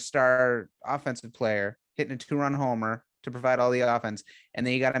Ramirez, their star offensive player, hitting a 2-run homer to provide all the offense. And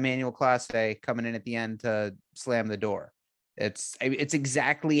then you got Emmanuel Clase coming in at the end to slam the door. It's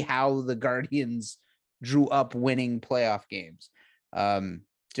exactly how the Guardians drew up winning playoff games.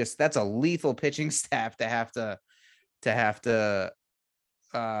 Just that's a lethal pitching staff to have to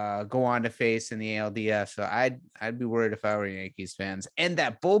go on to face in the ALDS. So I'd be worried if I were Yankees fans. And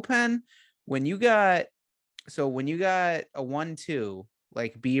that bullpen, when you got a 1-2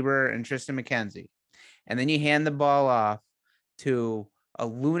 like Bieber and Tristan McKenzie, and then you hand the ball off to a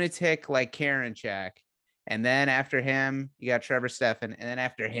lunatic like Karinchak, and then after him you got Trevor Stephan, and then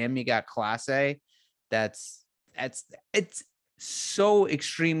after him you got Clase. It's so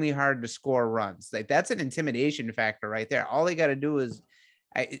extremely hard to score runs. Like that's an intimidation factor right there. All they got to do is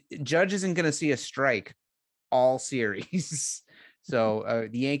Judge isn't going to see a strike all series. So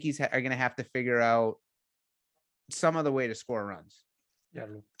the Yankees are going to have to figure out some other way to score runs. Yeah,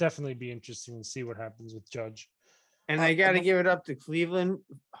 it'll definitely be interesting to see what happens with Judge. And I got to give it up to Cleveland.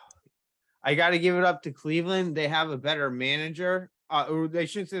 They have a better manager. Or they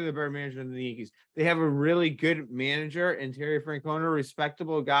shouldn't say they're a better manager than the Yankees. They have a really good manager in Terry Francona,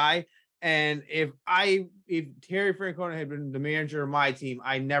 respectable guy. And if Terry Francona had been the manager of my team,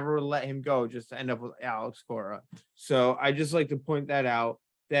 I never would let him go just to end up with Alex Cora. So I just like to point that out,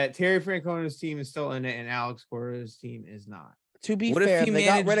 that Terry Francona's team is still in it and Alex Cora's team is not. To be fair, they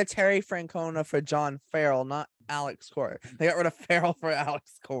got rid of Terry Francona for John Farrell, not Alex Cora. They got rid of Farrell for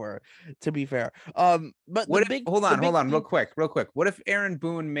Alex Cora, to be fair. But hold on, real quick. What if Aaron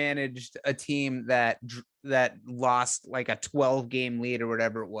Boone managed a team that lost like a 12-game lead or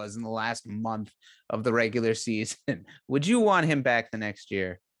whatever it was in the last month of the regular season? Would you want him back the next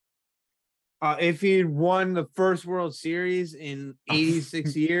year? If he had won the first World Series in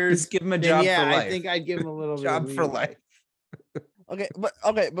 86 years, just give him a job for life. I think I'd give him a little job bit for life. Okay, but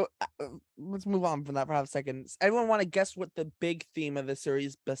let's move on from that for a second. Everyone want to guess what the big theme of the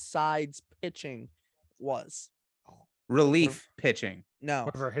series besides pitching was? Relief pitching. No.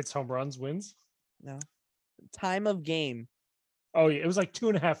 Whoever hits home runs wins. No. Time of game. Oh yeah, it was like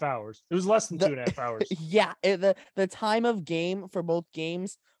 2.5 hours. It was less than 2.5 hours. Yeah, the time of game for both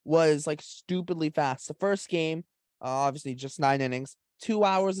games was like stupidly fast. The first game, obviously just 9 innings, 2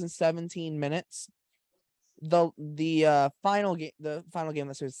 hours and 17 minutes. The final game of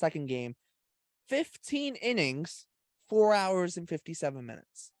the series, second game, 15 innings, 4 hours and 57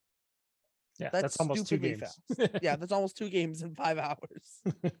 minutes. Yeah, that's almost 2 games. Fast. Yeah, that's almost 2 games in 5 hours.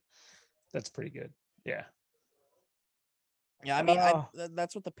 That's pretty good. Yeah. Yeah, I mean,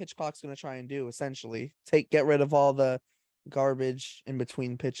 that's what the pitch clock's going to try and do, essentially. Get rid of all the garbage in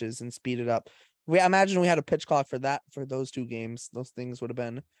between pitches and speed it up. I imagine we had a pitch clock for those 2 games. Those things would have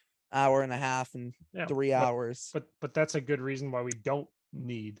been hour and a half and 3 hours. But that's a good reason why we don't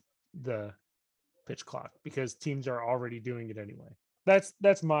need the pitch clock, because teams are already doing it anyway.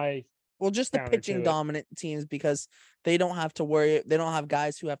 That's my just the pitching dominant teams, because they don't have to worry. They don't have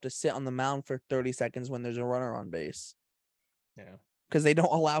guys who have to sit on the mound for 30 seconds when there's a runner on base. Yeah. Because they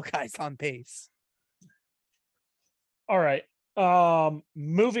don't allow guys on base. All right.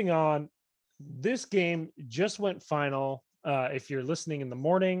 Moving on. This game just went final. If you're listening in the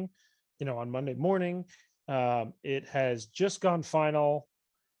morning, on Monday morning, it has just gone final,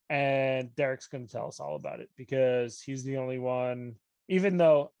 and Derek's going to tell us all about it because he's the only one, even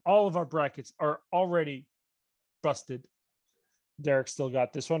though all of our brackets are already busted. Derek still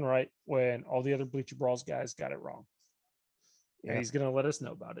got this one right when all the other Bleacher Brawls guys got it wrong. And he's going to let us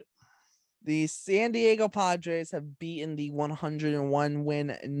know about it. The San Diego Padres have beaten the 101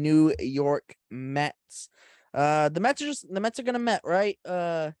 win New York Mets. The Mets are gonna Met, right?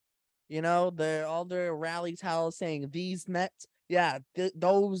 They're all their rally towels saying these Mets, Yeah,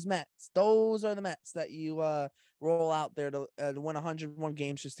 those Mets. Those are the Mets that you roll out there to win 101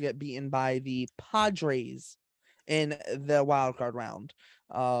 games just to get beaten by the Padres in the wild card round.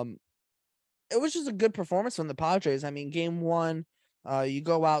 It was just a good performance from the Padres. I mean, game one, you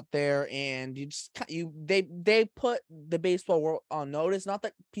go out there and they put the baseball world on notice. Not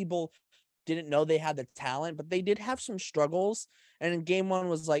that people didn't know they had the talent, but they did have some struggles. And in game one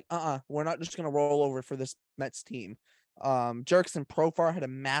was like, we're not just gonna roll over for this Mets team. Jerkson Profar had a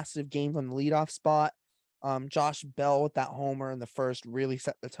massive game from the leadoff spot. Josh Bell with that homer in the first really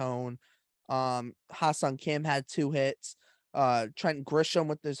set the tone. Ha-Seong Kim had 2 hits. Trent Grisham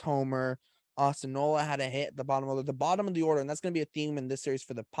with his homer. Austin Nola had a hit at the bottom of the order, and that's going to be a theme in this series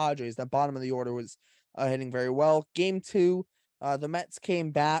for the Padres. That bottom of the order was hitting very well. Game 2, the Mets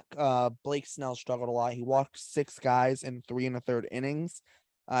came back. Blake Snell struggled a lot. He walked 6 guys in 3 1/3 innings.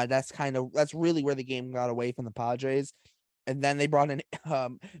 That's really where the game got away from the Padres. And then they brought in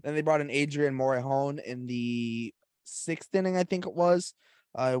Adrian Morejon in the 6th inning, I think it was.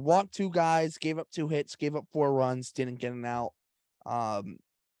 Walked 2 guys, gave up 2 hits, gave up 4 runs, didn't get an out.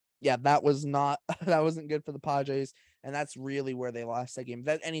 Yeah, that wasn't good for the Padres, and that's really where they lost that game.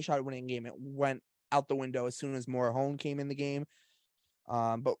 That any shot at winning game, it went out the window as soon as Morejon came in the game.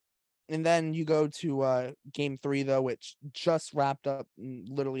 And then you go to game 3 though, which just wrapped up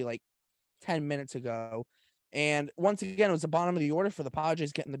literally like 10 minutes ago. And once again, it was the bottom of the order for the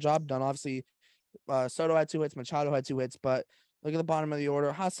Padres getting the job done. Obviously, Soto had 2 hits, Machado had 2 hits, but look at the bottom of the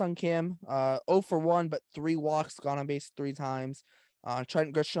order. Ha-Seong Kim, 0 for 1, but 3 walks, got on base 3 times.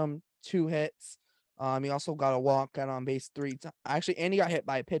 Trent Grisham, 2 hits. He also got a walk, got on base 3 times. Actually, and he got hit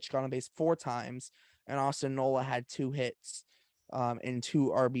by a pitch, got on base 4 times. And Austin Nola had 2 hits and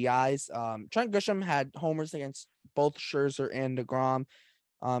 2 RBIs. Trent Grisham had homers against both Scherzer and DeGrom.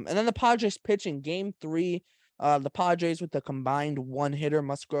 And then the Padres pitching game 3. The Padres with the combined 1-hitter,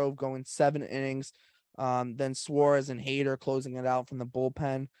 Musgrove going 7 innings. Then Suarez and Hader closing it out from the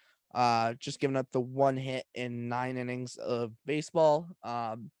bullpen. Just giving up the 1 hit in 9 innings of baseball.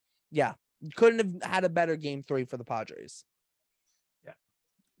 Yeah, couldn't have had a better game 3 for the Padres. Yeah.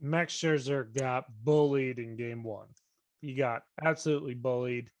 Max Scherzer got bullied in game 1. He got absolutely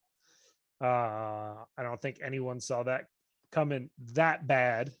bullied. I don't think anyone saw that coming that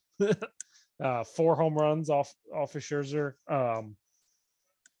bad. 4 home runs off of Scherzer.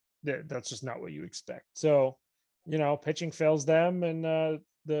 That's just not what you expect. So, pitching fails them, and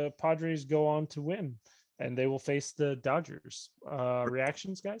the Padres go on to win, and they will face the Dodgers.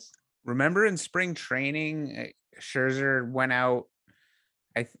 Reactions, guys? Remember in spring training, Scherzer went out.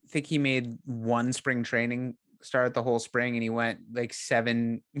 I think he made 1 spring training start the whole spring, and he went like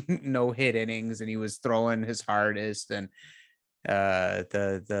 7 no-hit innings, and he was throwing his hardest. And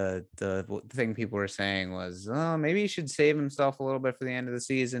the thing people were saying was, oh, maybe he should save himself a little bit for the end of the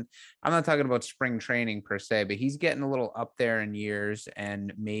season. I'm not talking about spring training per se, but he's getting a little up there in years,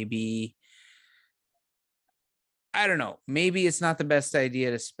 and maybe, I don't know, maybe it's not the best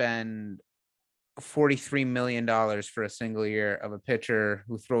idea to spend $43 million for a single year of a pitcher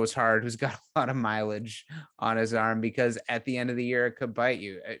who throws hard, who's got a lot of mileage on his arm, because at the end of the year, it could bite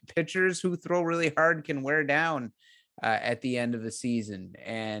you. Pitchers who throw really hard can wear down at the end of the season.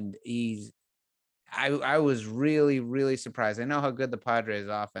 And I was really, really surprised. I know how good the Padres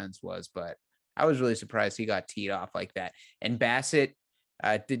offense was, but I was really surprised he got teed off like that. And Bassett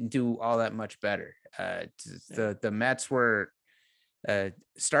didn't do all that much better. The Mets were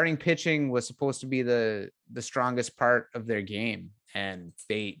starting pitching was supposed to be the strongest part of their game, and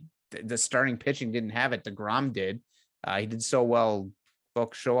the starting pitching didn't have it. DeGrom did. He did so well.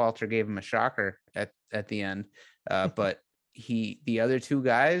 Buck Showalter gave him a shocker at the end, but the other 2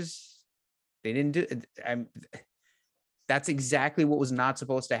 guys, they didn't do it. That's exactly what was not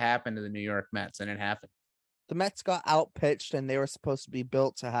supposed to happen to the New York Mets, and it happened. The Mets got outpitched, and they were supposed to be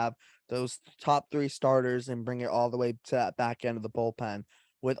built to have those top 3 starters and bring it all the way to that back end of the bullpen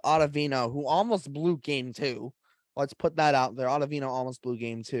with Ottavino, who almost blew game 2. Let's put that out there. Ottavino almost blew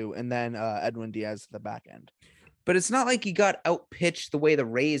game 2, and then Edwin Diaz at the back end. But it's not like he got outpitched the way the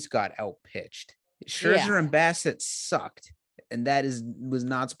Rays got outpitched. Scherzer and Bassett sucked, and that was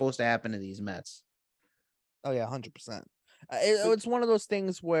not supposed to happen to these Mets. Oh yeah, 100%. It's one of those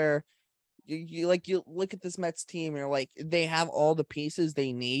things where you look at this Mets team and you're like, they have all the pieces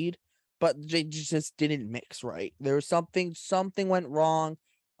they need, but they just didn't mix right. There was something went wrong.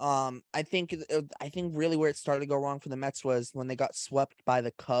 I think really where it started to go wrong for the Mets was when they got swept by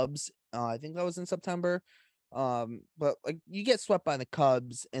the Cubs. I think that was in September. But like, you get swept by the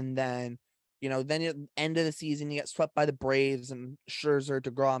Cubs, and then then at the end of the season you get swept by the Braves, and Scherzer,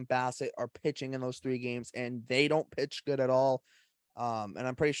 DeGrom, Bassett are pitching in those 3 games, and they don't pitch good at all. And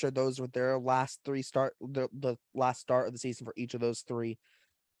I'm pretty sure those were their last three the last start of the season for each of those three.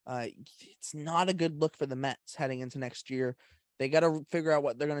 It's not a good look for the Mets heading into next year. They got to figure out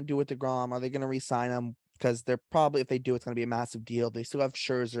what they're going to do with DeGrom. Are they going to re-sign him? Because they're probably, if they do, it's going to be a massive deal. They still have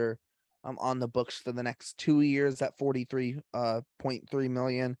Scherzer on the books for the next 2 years at 43.3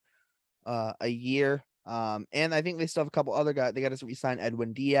 million a year. And I think they still have a couple other guys. They got to re-sign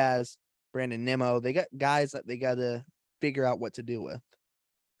Edwin Diaz, Brandon Nimmo. They got guys that they got to figure out what to do with.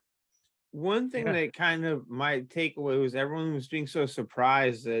 One thing that kind of my takeaway was everyone was being so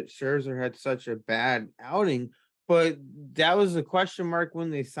surprised that Scherzer had such a bad outing, but that was a question mark when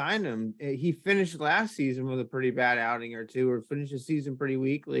they signed him. He finished last season with a pretty bad outing or two, or finished the season pretty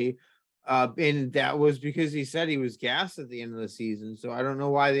weakly. And that was because he said he was gassed at the end of the season. So I don't know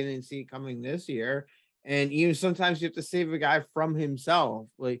why they didn't see it coming this year. And even sometimes you have to save a guy from himself.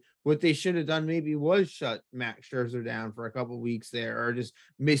 Like what they should have done maybe was shut Max Scherzer down for a couple weeks there, or just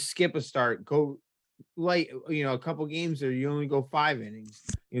skip a start, go light, a couple games there. You only go 5 innings,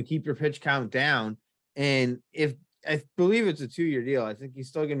 keep your pitch count down. And if I believe it's a 2-year deal, I think he's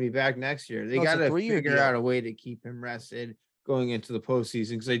still going to be back next year. They got to figure out a way to keep him rested going into the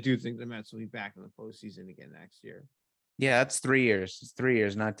postseason, because I do think the Mets will be back in the postseason again next year. Yeah, that's 3 years. It's 3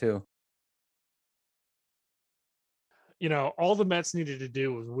 years, not 2. All the Mets needed to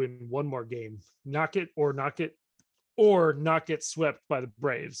do was win one more game, not get swept by the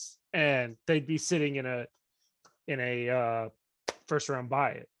Braves, and they'd be sitting in a first round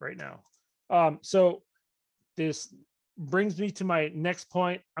bye right now. So this brings me to my next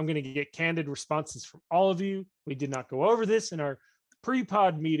point. I'm going to get candid responses from all of you. We did not go over this in our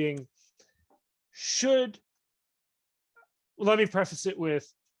pre-pod meeting. Let me preface it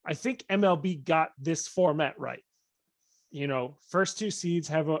with, I think MLB got this format right. First 2 seeds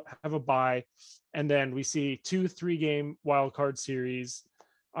have a bye, and then we see 2-3 game wild card series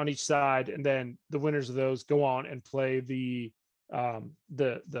on each side, and then the winners of those go on and play the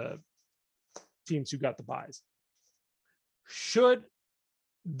teams who got the byes. Should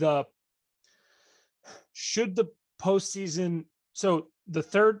the postseason, so the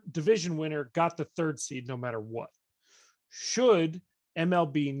third division winner got the 3rd seed no matter what. Should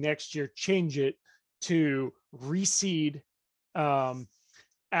MLB next year change it to reseed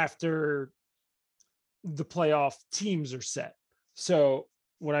after the playoff teams are set? So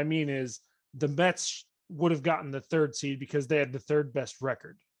what I mean is the Mets would have gotten the 3rd seed because they had the 3rd best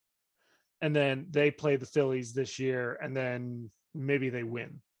record. And then they play the Phillies this year, and then maybe they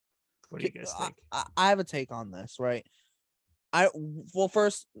win. What do you guys think? I have a take on this, right?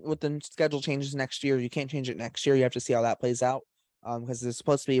 First, with the schedule changes next year, you can't change it next year. You have to see how that plays out, because there's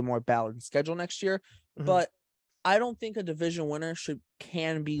supposed to be a more balanced schedule next year. Mm-hmm. But I don't think a division winner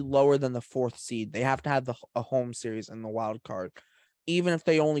can be lower than the 4th seed. They have to have a home series in the wild card. Even if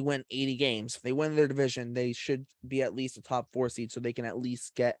they only win 80 games, if they win their division, they should be at least a top 4 seed, so they can at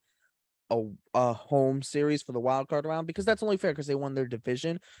least get a home series for the wild card round, because that's only fair because they won their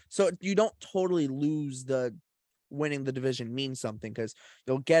division. So you don't totally lose the winning the division means something, because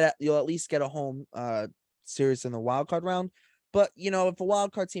you'll at least get a home series in the wild card round. But if a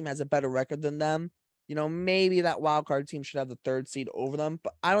wild card team has a better record than them, maybe that wild card team should have the 3rd seed over them.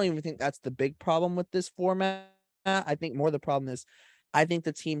 But I don't even think that's the big problem with this format. I think more the problem is, I think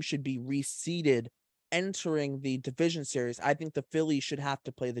the team should be reseeded entering the division series. I think the Phillies should have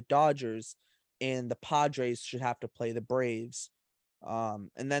to play the Dodgers, and the Padres should have to play the Braves. And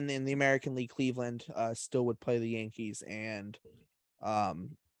then in the American League, Cleveland still would play the Yankees, and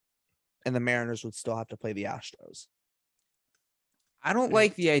the Mariners would still have to play the Astros. I don't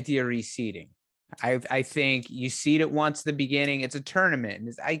like the idea of reseeding. I think you seed it once at the beginning. It's a tournament.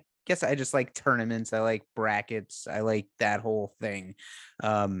 And I guess I just like tournaments. I like brackets. I like that whole thing.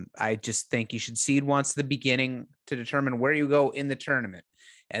 I just think you should seed once at the beginning to determine where you go in the tournament.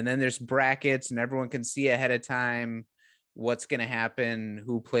 And then there's brackets, and everyone can see ahead of time what's going to happen,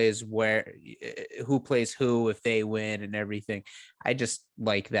 who plays where, who plays who if they win, and everything. I just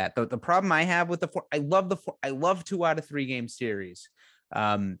like that. The problem I have with I love 2 out of 3 game series.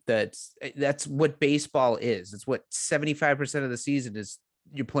 That's what baseball is. It's what 75% of the season is.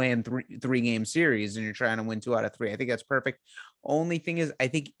 You're playing 3 game series, and you're trying to win 2 out of 3. I think that's perfect. Only thing is, I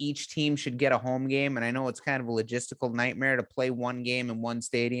think each team should get a home game. And I know it's kind of a logistical nightmare to play one game in one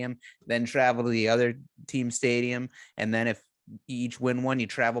stadium, then travel to the other team stadium. And then if you each win one, you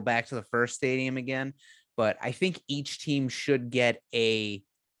travel back to the first stadium again. But I think each team should get a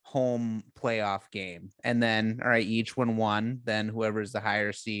home playoff game, and then all right, each win, then whoever's the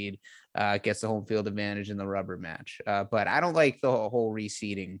higher seed gets the home field advantage in the rubber match. But I don't like the whole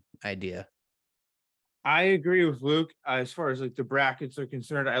reseeding idea. I agree with Luke as far as like the brackets are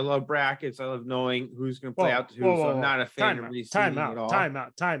concerned. I love brackets. I love knowing who's going to play out to who. So I'm not a fan of reseeding at all. Time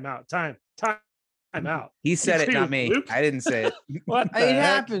out. He said it, Agree not with me. Luke? I didn't say it. What the It heck?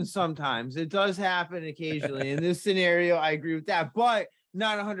 happens sometimes. It does happen occasionally. In this scenario, I agree with that, but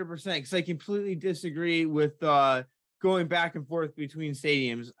not 100% because I completely disagree with going back and forth between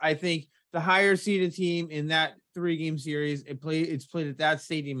stadiums. I think the higher seeded team in that 3-game series, it's played at that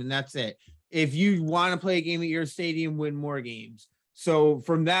stadium, and that's it. If you want to play a game at your stadium, win more games. So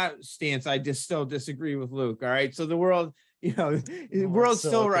from that stance, I just still disagree with Luke. All right. So the world, the world's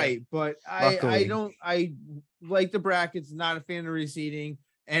still okay. right, but I like the brackets, not a fan of reseeding.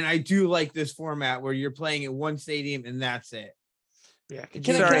 And I do like this format where you're playing at one stadium and that's it. Yeah.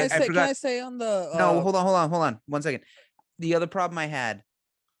 Can I say on the No, hold on. 1 second. The other problem I had,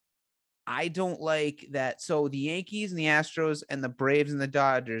 I don't like that. So the Yankees and the Astros and the Braves and the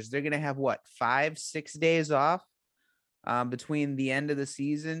Dodgers, they're going to have what, 5-6 days off between the end of the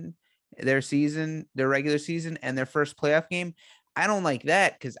season, their regular season, and their first playoff game. I don't like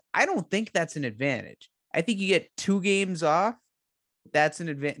that because I don't think that's an advantage. I think you get 2 games off. That's an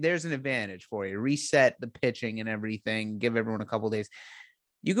advantage. There's an advantage for you. Reset the pitching and everything. Give everyone a couple days.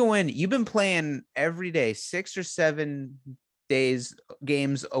 You go in. You've been playing every day, 6 or 7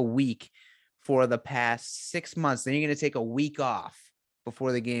 games a week for the past 6 months. Then you're going to take a week off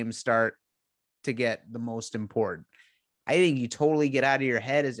before the games start to get the most important. I think you totally get out of your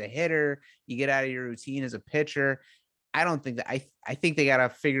head as a hitter. You get out of your routine as a pitcher. I don't think that I think they got to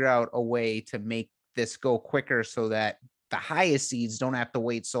figure out a way to make this go quicker so that the highest seeds don't have to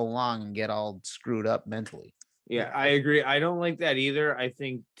wait so long and get all screwed up mentally. Yeah, I agree. I don't like that either. I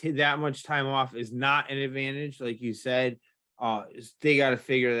think that much time off is not an advantage, like you said. They got to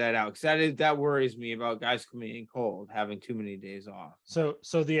figure that out because that worries me about guys coming in cold, having too many days off.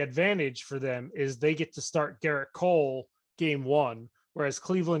 So the advantage for them is they get to start Garrett Cole game 1, whereas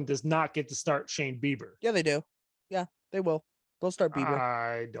Cleveland does not get to start Shane Bieber. Yeah, they do. Yeah, they will. They'll start Bieber.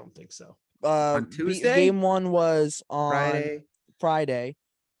 I don't think so. On Tuesday? Game 1 was on Friday.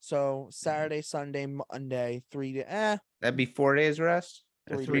 So Saturday, Sunday, Monday, 3 days. That'd be 4 days rest.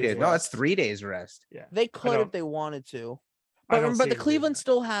 3 days. days No, it's 3 days rest. Yeah, they could if they wanted to. I don't But see the it Cleveland doing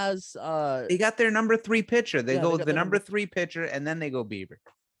still has They got their number 3 pitcher. They Yeah, go they got the their number number 3 pitcher, and then they go Bieber.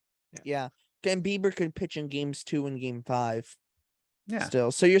 yeah. And Bieber could pitch in games 2 and game 5. Yeah.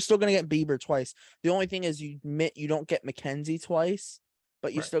 Still. So you're still gonna get Bieber twice. The only thing is you don't get McKenzie twice,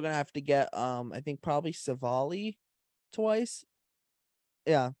 but you're Right. still gonna have to get I think probably Savali twice.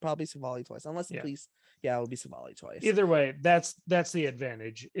 Yeah, probably Savali twice. Unless the police. Yeah, it would be Savali twice. Either way, that's the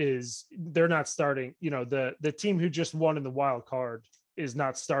advantage is they're not starting, the team who just won in the wild card is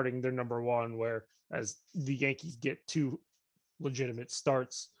not starting their number 1, whereas the Yankees get 2 legitimate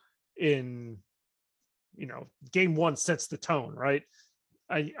starts in, game 1 sets the tone, right?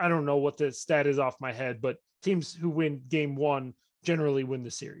 I don't know what the stat is off my head, but teams who win game 1 generally win the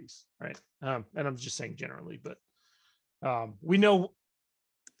series, right? And I'm just saying generally, but we know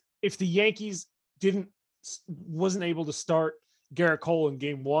if the Yankees wasn't able to start Garrett Cole in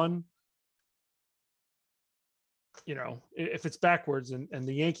game 1, if it's backwards and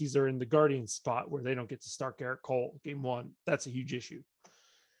the Yankees are in the Guardians spot where they don't get to start Garrett Cole game 1, that's a huge issue.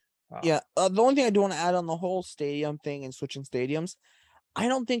 The only thing I do want to add on the whole stadium thing and switching stadiums, I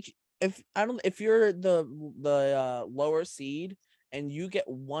don't think if you're the lower seed and you get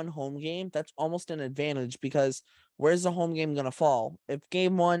one home game, that's almost an advantage because where's the home game gonna fall? If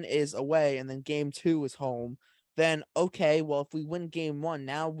game 1 is away and then game 2 is home, then okay, well if we win game 1,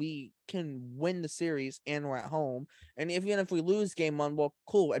 now we can win the series and we're at home. And even if we lose game 1, well,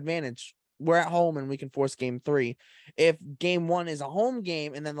 cool, advantage. We're at home and we can force game 3. If game 1 is a home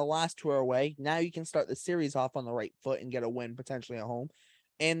game and then the last 2 are away, now you can start the series off on the right foot and get a win potentially at home.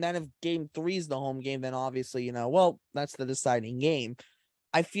 And then if game 3 is the home game, then obviously, well, that's the deciding game.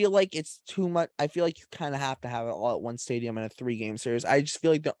 I feel like it's too much. I feel like you kind of have to have it all at one stadium in a 3-game series. I just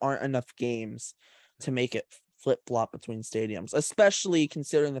feel like there aren't enough games to make it flip-flop between stadiums, especially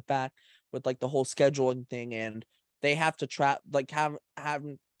considering the fact with like the whole scheduling thing and they have to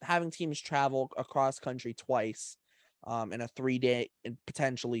having teams travel across country twice in a 3-day and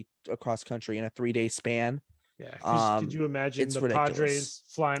potentially across country in a 3-day span. Yeah. Could you imagine the ridiculous. Padres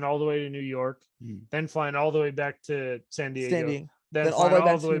flying all the way to New York, then flying all the way back to San Diego, then all flying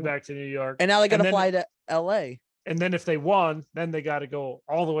all the way back to New York. And now they got to fly to LA. And then if they won, then they got to go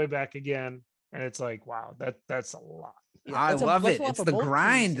all the way back again. And it's like, wow, that's a lot. Yeah, I that's a love that's it. a lot It's for the both teams,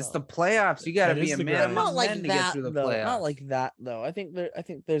 grind. It's the though. playoffs. You got to That be is a the man grind. among Not like men to that get through the though. playoffs. Not like that though. I think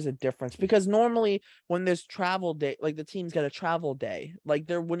there's a difference because normally when there's travel day, like the teams get a travel day, like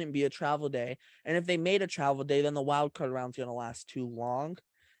there wouldn't be a travel day. And if they made a travel day, then the wild card round's gonna last too long.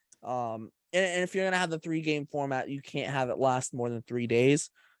 And if you're gonna have the 3-game format, you can't have it last more than 3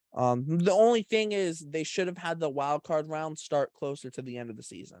 days. The only thing is they should have had the wild card round start closer to the end of the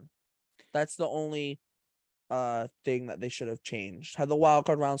season. That's the only thing that they should have changed. Had the wild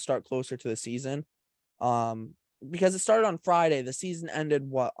card round start closer to the season. Because it started on Friday. The season ended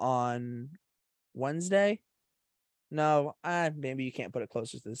on Wednesday? No, maybe you can't put it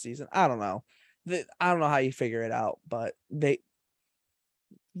closer to the season. I don't know. I don't know how you figure it out, but they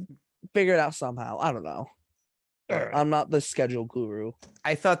figure it out somehow. I don't know. All right. I'm not the schedule guru.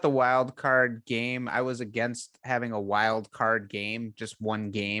 I thought the wild card game, I was against having a wild card game, just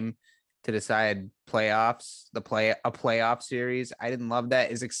one game to decide playoffs, a playoff series. I didn't love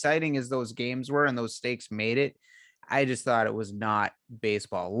that. As exciting as those games were and those stakes made it, I just thought it was not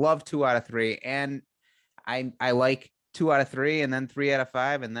baseball. Love 2 out of 3. And I like 2 out of 3 and then 3 out of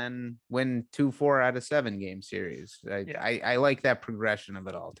 5 and then win 2 4 out of 7 game series. I like that progression of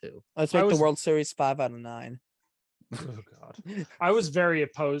it all too. Let's I make the was- World Series 5 out of 9. Oh God. I was very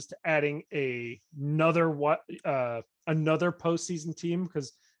opposed to adding another postseason team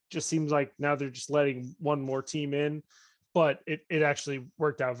because just seems like now they're just letting one more team in, but it actually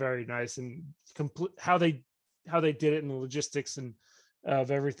worked out very nice and complete how they did it and the logistics and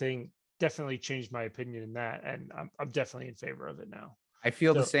of everything definitely changed my opinion in that, and I'm definitely in favor of it now. I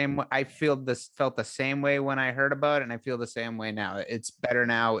feel the So- same way. Felt the same way when I heard about it, and I feel the same way now. It's better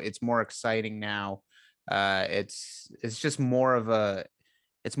now. It's more exciting now. It's just more of a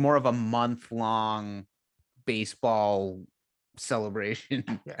month-long baseball celebration,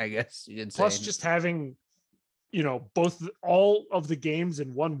 Yeah. I guess you could say. Plus, just having all of the games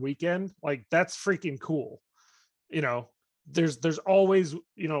in one weekend, like that's freaking cool. There's always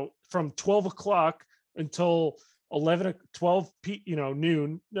from 12 o'clock until 12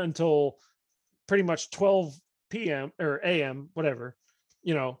 noon until pretty much 12 p.m. or a.m. whatever.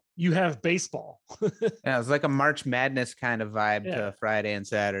 You have baseball. Yeah, it's like a March Madness kind of vibe Yeah. to Friday and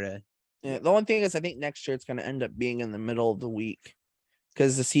Saturday. Yeah, the only thing is, I think next year it's going to end up being in the middle of the week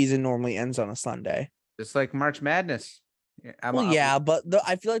because the season normally ends on a Sunday. Just like March Madness. Yeah, But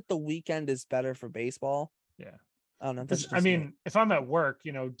I feel like the weekend is better for baseball. Yeah. I don't know. 'Cause, That's I just me. mean, if I'm at work,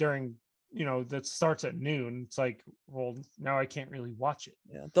 during that starts at noon, it's like, well, now I can't really watch it.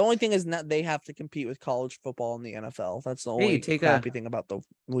 Yeah. The only thing is that they have to compete with college football and the NFL. That's the Hey, you only take crappy thing about the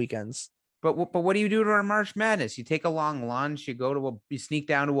weekends. But what do you do during March Madness? You take a long lunch, you sneak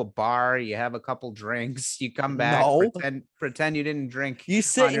down to a bar, you have a couple drinks, you come back, No. pretend you didn't drink. You on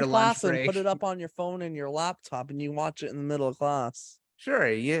sit your in lunch class and put break. it up on your phone and your laptop and you watch it in the middle of class. Sure,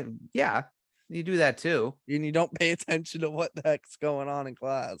 yeah, you do that too. And you don't pay attention to what the heck's going on in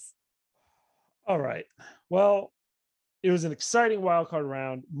class. All right. Well, it was an exciting wild card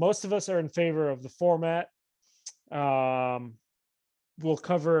round. Most of us are in favor of the format. We'll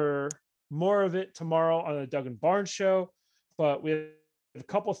cover more of it tomorrow on the Doug and Barnes show, but we have a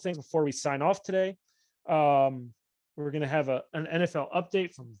couple of things before we sign off today. We're going to have an NFL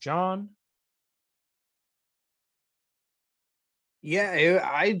update from John. Yeah,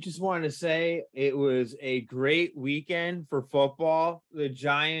 I just wanted to say it was a great weekend for football. The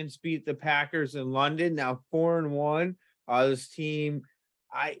Giants beat the Packers in London, now 4-1. This team,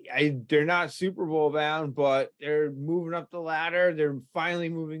 they're not Super Bowl bound, but they're moving up the ladder. They're finally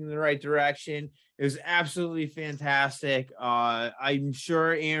moving in the right direction. It was absolutely fantastic. I'm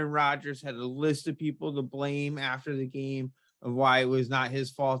sure Aaron Rodgers had a list of people to blame after the game of why it was not his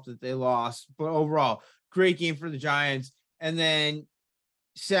fault that they lost. But overall, great game for the Giants. And then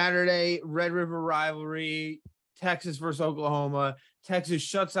Saturday, Red River rivalry, Texas versus Oklahoma. Texas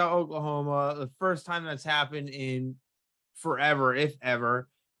shuts out Oklahoma. The first time that's happened in forever, if ever.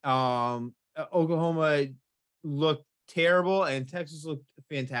 Oklahoma looked terrible and Texas looked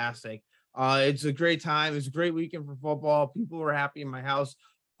fantastic. It's a great time. It's a great weekend for football. People were happy in my house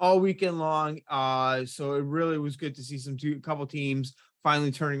all weekend long. So it really was good to see a couple teams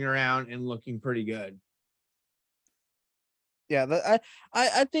finally turning around and looking pretty good. Yeah,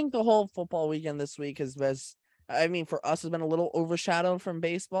 I think the whole football weekend this week for us has been a little overshadowed from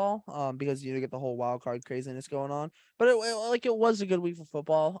baseball, because you get the whole wild card craziness going on. But it was a good week for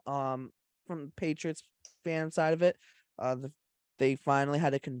football. From the Patriots fan side of it, they finally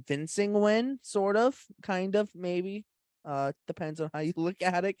had a convincing win, sort of, kind of, maybe. Depends on how you look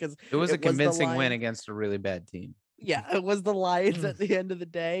at it, because It was a the convincing win Lions. against a really bad team. Yeah, it was the Lions at the end of the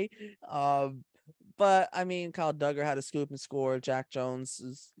day. But I mean, Kyle Duggar had a scoop and score. Jack Jones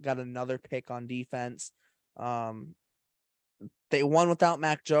has got another pick on defense. They won without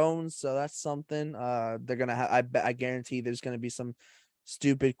Mac Jones, so that's something. They're gonna have. I guarantee there's gonna be some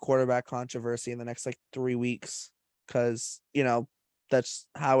stupid quarterback controversy in the next like 3 weeks because that's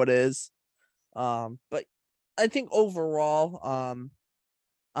how it is. But I think overall,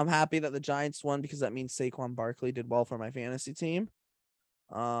 I'm happy that the Giants won because that means Saquon Barkley did well for my fantasy team.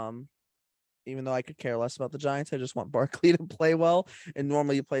 Even though I could care less about the Giants, I just want Barkley to play well, and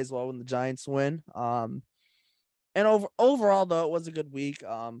normally he plays well when the Giants win. And overall though, it was a good week.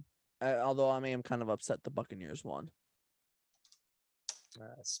 Although I am kind of upset the Buccaneers won.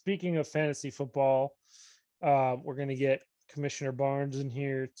 Speaking of fantasy football, we're going to get Commissioner Barnes in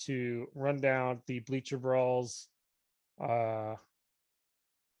here to run down the Bleacher Brawls update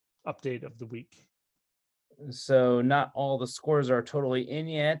of the week. So not all the scores are totally in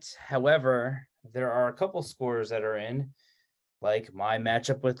yet. However, there are a couple scores that are in, like my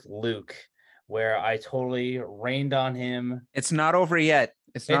matchup with Luke, where I totally rained on him. It's not over yet.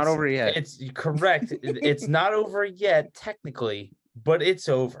 It's not over yet. It's correct. It's not over yet, technically, but it's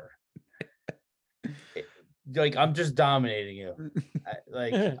over. I'm just dominating you.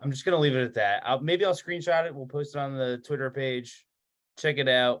 I'm just gonna leave it at that. Maybe I'll screenshot it. We'll post it on the Twitter page. Check it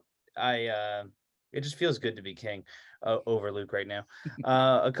out. It just feels good to be king over Luke right now.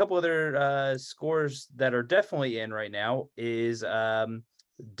 A couple other scores that are definitely in right now is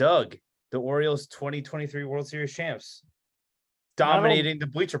Doug, the Orioles 2023 World Series champs, dominating the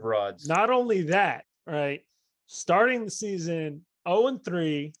Bleacher Broads. Not only that, right? Starting the season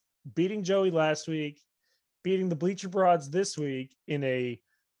 0-3, beating Joey last week, beating the Bleacher Broads this week in a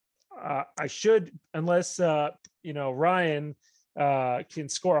unless Ryan can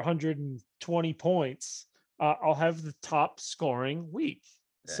score 120 points, I'll have the top scoring week.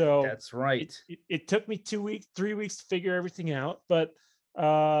 So that's right. It took me 3 weeks to figure everything out, but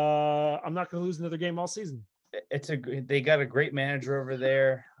I'm not going to lose another game all season. They got a great manager over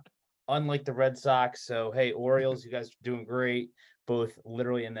there, unlike the Red Sox. So hey, Orioles, you guys are doing great, both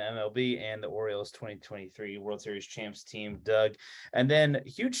literally in the MLB and the Orioles 2023 World Series champs team, Doug. And then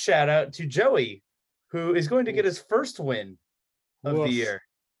huge shout out to Joey, who is going to get his first win of the year.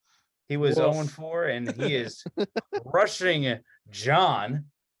 He was 0-4, and he is rushing John.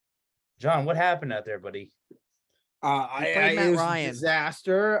 John, what happened out there, buddy? It was a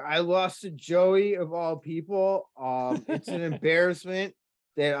disaster. I lost to Joey of all people. It's an embarrassment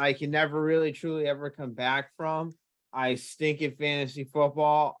that I can never really truly ever come back from. I stink at fantasy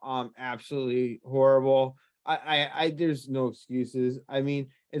football. Absolutely horrible. I there's no excuses. I mean,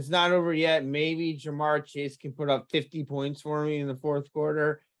 it's not over yet. Maybe Jamar Chase can put up 50 points for me in the fourth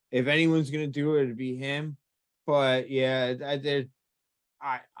quarter. If anyone's gonna do it, it'd be him. But yeah,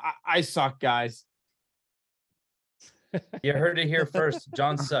 I suck, guys. You heard it here first.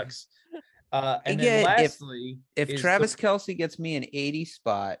 John sucks. And then lastly, if Travis Kelce gets me an 80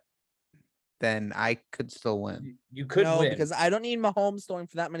 spot, then I could still win. You could win because I don't need Mahomes throwing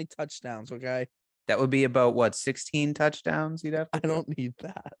for that many touchdowns. Okay, that would be about 16 touchdowns. You'd have to. I don't need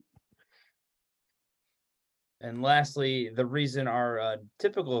that. And lastly, the reason our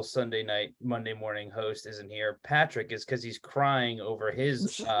typical Monday morning host isn't here, Patrick, is because he's crying over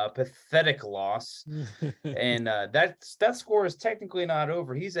his pathetic loss. And that score is technically not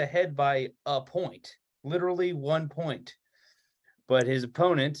over. He's ahead by a point, literally 1 point. But his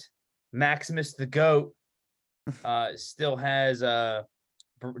opponent, Maximus the GOAT, still has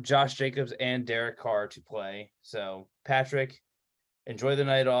Josh Jacobs and Derek Carr to play. So, Patrick, enjoy the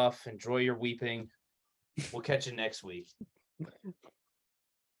night off. Enjoy your weeping. We'll catch you next week.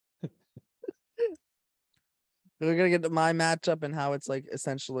 We're gonna get to my matchup and how it's like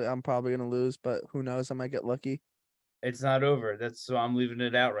essentially I'm probably gonna lose, but who knows? I might get lucky. It's not over. So I'm leaving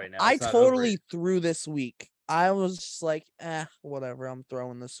it out right now. I totally threw this week. I was just like, whatever. I'm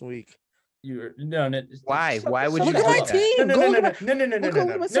throwing this week. Why? Why would you look at my team?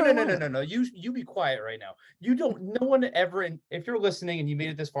 No. You be quiet right now. No one ever, if you're listening and you made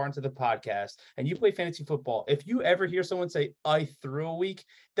it this far into the podcast and you play fantasy football, if you ever hear someone say, I threw a week,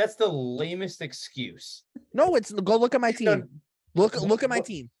 that's the lamest excuse. No, it's go look at my team. Look at my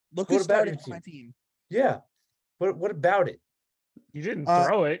team. Look who started on my team. Yeah. But what about it? You didn't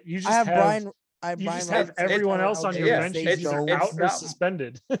throw it. You just have Brian. You just have everyone else on your bench out or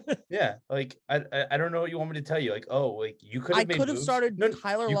suspended. Yeah, like I don't know what you want me to tell you. You could have. I could have started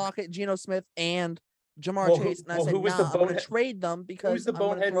Tyler Lockett, Geno Smith, and Jamar Chase, and I said, I'm going to trade them because I'm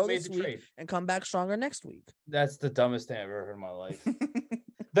going to throw this week and come back stronger next week. That's the dumbest thing I've ever heard in my life.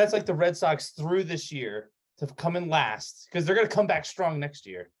 That's like the Red Sox threw this year to come in last because they're going to come back strong next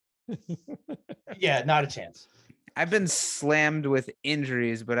year. Yeah, not a chance. I've been slammed with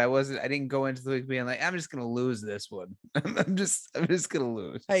injuries, but I didn't go into the week being like, I'm just gonna lose this one. I'm just gonna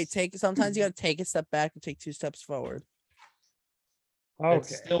lose. Hey, sometimes you gotta take a step back and take 2 steps forward.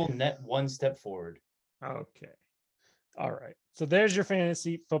 That's Okay. still net 1 step forward. Okay. All right. So there's your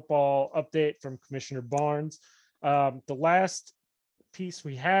fantasy football update from Commissioner Barnes. The last piece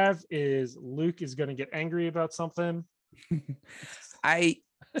we have is Luke is going to get angry about something. I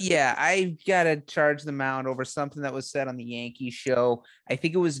gotta charge the mound over something that was said on the Yankee show. I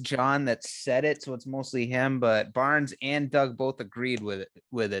think it was John that said it, so it's mostly him, but Barnes and Doug both agreed with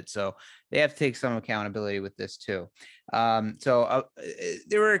it. So they have to take some accountability with this too.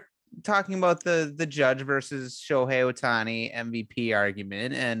 They were talking about the Judge versus Shohei Ohtani MVP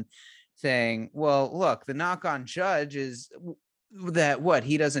argument and saying, well, look, the knock on Judge is that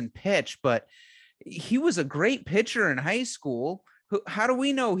he doesn't pitch, but he was a great pitcher in high school. How do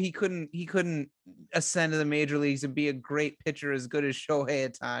we know he couldn't ascend to the major leagues and be a great pitcher as good as Shohei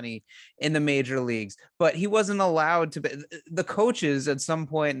Ohtani in the major leagues? But he wasn't allowed to. The coaches at some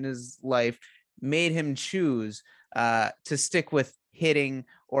point in his life made him choose to stick with hitting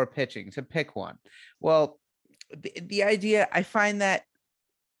or pitching, to pick one. Well, the idea, I find that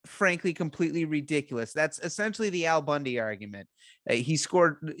frankly completely ridiculous. That's essentially the Al Bundy argument.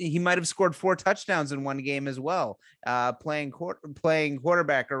 He might have scored 4 touchdowns in one game as well, playing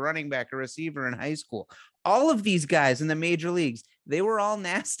quarterback or running back or receiver in high school. All of these guys in the major leagues, they were all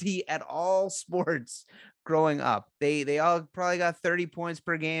nasty at all sports growing up. They all probably got 30 points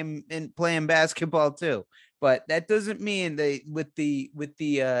per game in playing basketball too. But that doesn't mean with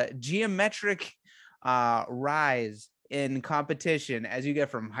the geometric rise in competition as you get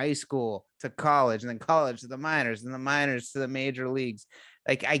from high school to college and then college to the minors and the minors to the major leagues.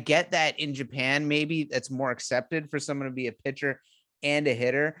 Like, I get that in Japan, maybe that's more accepted for someone to be a pitcher and a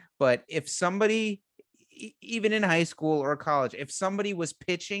hitter. But if somebody, even in high school or college, if somebody was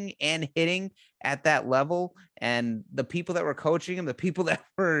pitching and hitting at that level and the people that were coaching him, the people that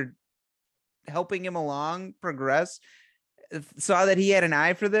were helping him along progress, saw that he had an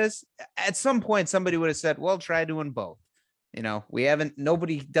eye for this, at some point somebody would have said, well, try doing both.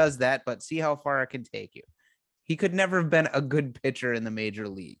 Nobody does that, but see how far it can take you. He could never have been a good pitcher in the major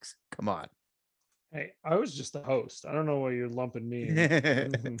leagues. Come on. Hey, I was just a host. I don't know why you're lumping me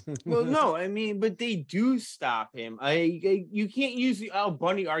in. Well, no, I mean, but they do stop him. You can't use the Al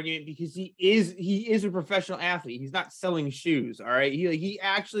Bundy argument because he is a professional athlete. He's not selling shoes. All right. He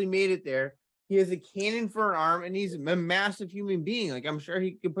actually made it there. He has a cannon for an arm, and he's a massive human being. Like, I'm sure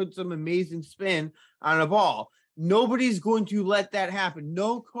he could put some amazing spin on a ball. Nobody's going to let that happen.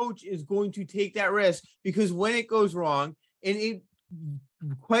 No coach is going to take that risk, because when it goes wrong, and it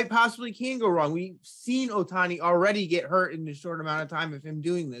quite possibly can go wrong. We've seen Ohtani already get hurt in a short amount of time of him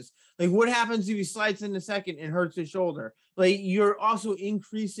doing this. Like, what happens if he slides in the second and hurts his shoulder? Like, you're also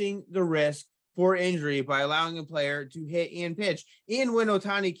increasing the risk for injury by allowing a player to hit and pitch. And when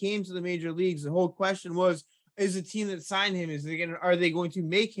Ohtani came to the major leagues, the whole question was, is the team that signed him, are they going to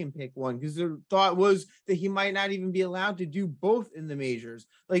make him pick one? Because the thought was that he might not even be allowed to do both in the majors.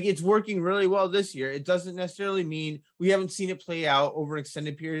 Like, it's working really well this year. It doesn't necessarily mean we haven't seen it play out over an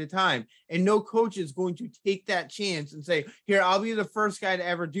extended period of time. And no coach is going to take that chance and say, here, I'll be the first guy to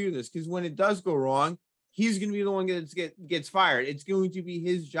ever do this. Because when it does go wrong, he's going to be the one that gets fired. It's going to be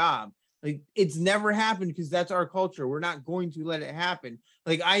his job. Like, it's never happened because that's our culture. We're not going to let it happen.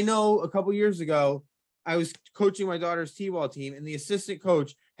 Like, I know a couple years ago, I was coaching my daughter's t-ball team, and the assistant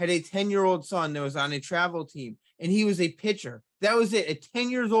coach had a 10-year-old son that was on a travel team, and he was a pitcher. That was it. At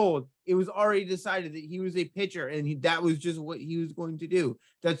 10 years old, it was already decided that he was a pitcher, and that was just what he was going to do.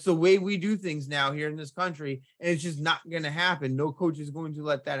 That's the way we do things now here in this country, and it's just not going to happen. No coach is going to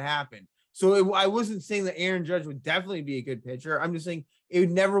let that happen. So I wasn't saying that Aaron Judge would definitely be a good pitcher. I'm just saying he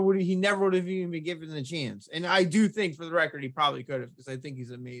never would have even been given the chance. And I do think, for the record, he probably could have, because I think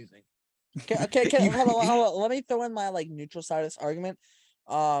he's amazing. Okay, hold on. Let me throw in my neutral side of this argument.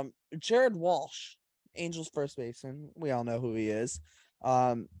 Jared Walsh, Angels first baseman. We all know who he is.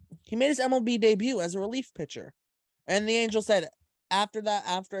 He made his MLB debut as a relief pitcher, and the Angels said after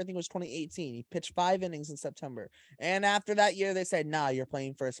I think it was 2018, he pitched 5 innings in September, and after that year they said, nah, you're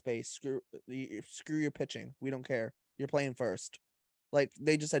playing first base. Screw your pitching. We don't care. You're playing first. Like,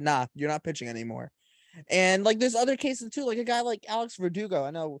 they just said, nah, you're not pitching anymore. And there's other cases too, like a guy like Alex Verdugo.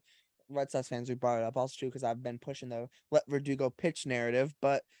 I know Red Sox fans, we brought it up also too, because I've been pushing the let Verdugo pitch narrative,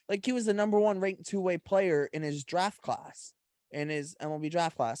 but he was the number 1 ranked 2-way player in his draft class, in his MLB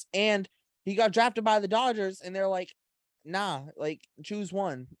draft class, and he got drafted by the Dodgers, and they're like, nah, choose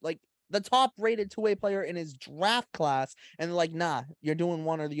one. the top rated two-way player in his draft class, and they're like, nah, you're doing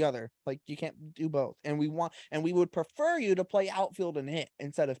one or the other. Like, you can't do both. And we would prefer you to play outfield and hit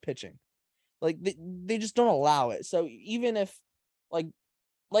instead of pitching. Like, they just don't allow it. So even if like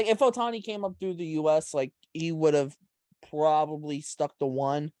if Otani came up through the US, like, he would have probably stuck to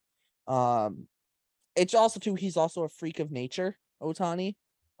one. It's also too, he's also a freak of nature, Otani.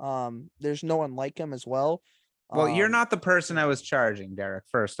 There's no one like him as well. Well, you're not the person I was charging, Derek,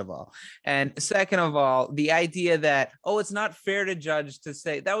 first of all. And second of all, the idea that, oh, it's not fair to Judge to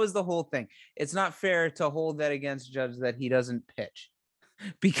say, that was the whole thing. It's not fair to hold that against Judge that he doesn't pitch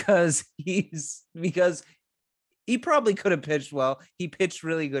because he probably could have pitched well. He pitched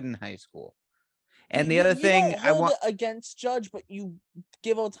really good in high school. And the other thing I want against Judge, but you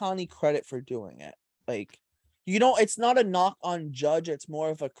give Otani credit for doing it. Like, you don't, it's not a knock on Judge, it's more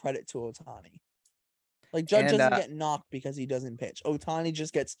of a credit to Otani. Like, Judge doesn't get knocked because he doesn't pitch. Otani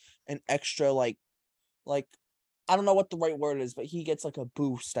just gets an extra, like I don't know what the right word is, but he gets like a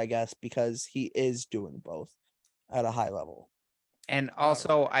boost, I guess, because he is doing both at a high level. And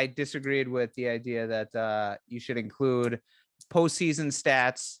also, I disagreed with the idea that you should include postseason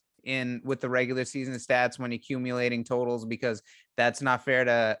stats in with the regular season stats when accumulating totals, because that's not fair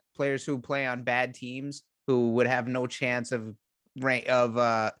to players who play on bad teams who would have no chance of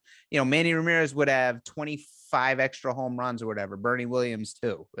Manny Ramirez would have 25 extra home runs or whatever. Bernie Williams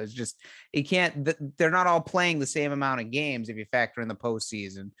too. It's just, you can't, they're not all playing the same amount of games. If you factor in the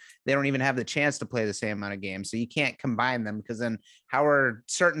postseason, they don't even have the chance to play the same amount of games. So you can't combine them, because then how are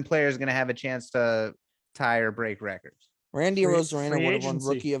certain players going to have a chance to tie or break records? Randy Arozarena would have won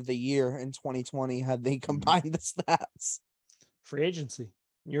Rookie of the Year in 2020 had they combined the stats. Free agency.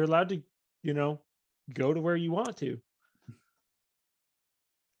 You're allowed to, go to where you want to.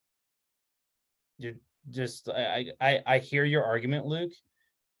 You're just, I hear your argument, Luke,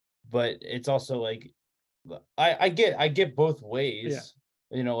 but it's also like, I get both ways.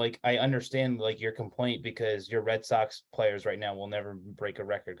 Like, I understand like your complaint, because your Red Sox players right now will never break a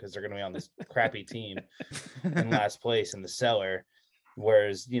record because they're going to be on this crappy team in last place in the cellar.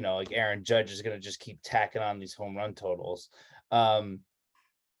 Whereas, like Aaron Judge is going to just keep tacking on these home run totals.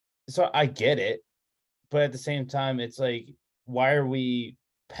 So I get it, but at the same time, it's like, why are we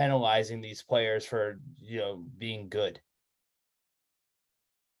penalizing these players for, being good?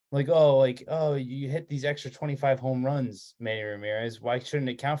 Like, you hit these extra 25 home runs, Manny Ramirez. Why shouldn't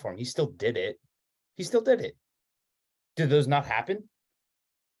it count for him? He still did it. Did those not happen?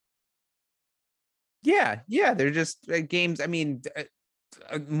 Yeah. They're just games. I mean,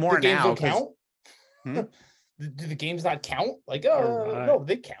 more the games now. Don't count? Do the games not count? Like, no,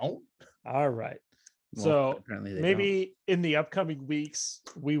 they count. All right. Well, so maybe in the upcoming weeks,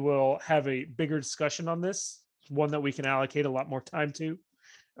 we will have a bigger discussion on this, one that we can allocate a lot more time to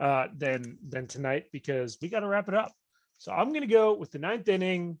than tonight, because we got to wrap it up. So I'm going to go with the 9th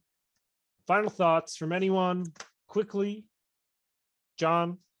inning. Final thoughts from anyone quickly.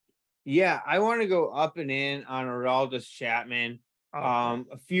 John? Yeah, I want to go up and in on Aroldis Chapman.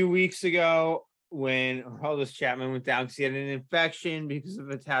 A few weeks ago, when Aroldis Chapman went down because he had an infection because of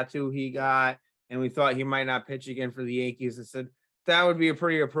a tattoo he got, and we thought he might not pitch again for the Yankees, I said that would be a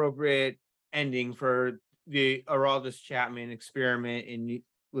pretty appropriate ending for the Aroldis Chapman experiment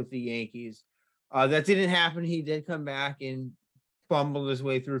with the Yankees. That didn't happen. He did come back and fumbled his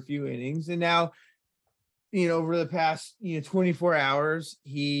way through a few innings. And now, over the past, 24 hours,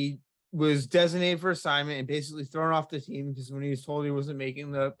 he was designated for assignment and basically thrown off the team, because when he was told he wasn't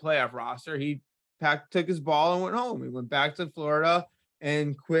making the playoff roster, he took his ball and went home. He went back to Florida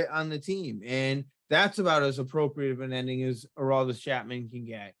and quit on the team. And that's about as appropriate of an ending as Aroldis Chapman can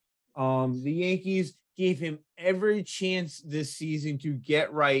get. The Yankees gave him every chance this season to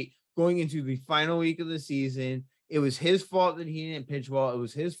get right going into the final week of the season. It was his fault that he didn't pitch well. It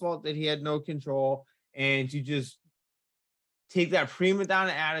was his fault that he had no control. And to just take that prima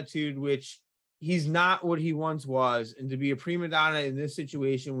donna attitude, which he's not what he once was, and to be a prima donna in this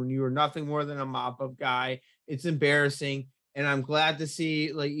situation when you are nothing more than a mop-up guy, it's embarrassing. And I'm glad to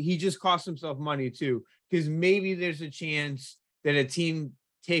see, like, he just cost himself money too, because maybe there's a chance that a team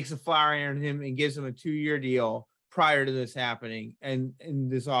takes a flyer on him and gives him a 2-year deal prior to this happening, and in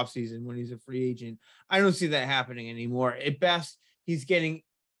this offseason when he's a free agent. I don't see that happening anymore. At best, he's getting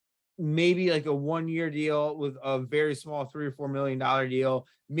maybe like a 1-year deal with a very small $3 or $4 million deal.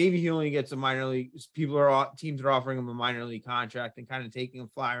 Maybe he only gets a minor league. Teams are offering him a minor league contract and kind of taking a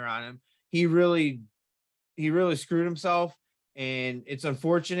flyer on him. He really screwed himself, and it's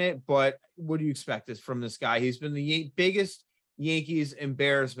unfortunate, but what do you expect from this guy? He's been the biggest Yankees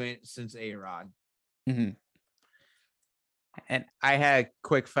embarrassment since A-Rod. Mm-hmm. And I had a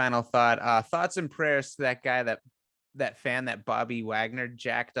quick final thought. Thoughts and prayers to that guy that fan that Bobby Wagner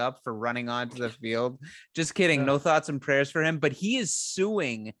jacked up for running onto the field. Just kidding. No thoughts and prayers for him, but he is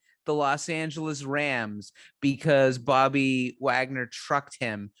suing the Los Angeles Rams because Bobby Wagner trucked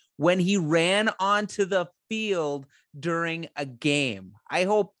him when he ran onto the field during a game. I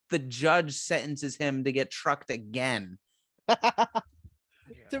hope the judge sentences him to get trucked again.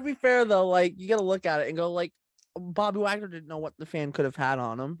 To be fair though, like you gotta look at it and go like Bobby Wagner didn't know what the fan could have had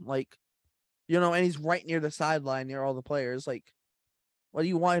on him. Like, and he's right near the sideline near all the players. Like, what do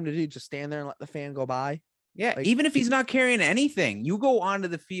you want him to do? Just stand there and let the fan go by? Yeah, Like, even if he's not carrying anything, you go onto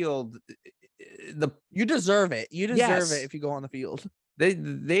the field. You deserve it. You deserve Yes. it if you go on the field.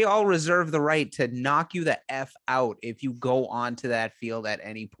 They all reserve the right to knock you the F out if you go onto that field at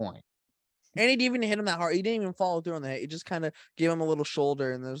any point. And he didn't even hit him that hard. He didn't even follow through on the hit. He just kind of gave him a little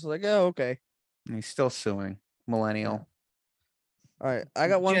shoulder, and it was like, oh, okay. And he's still suing. Millennial. All right, I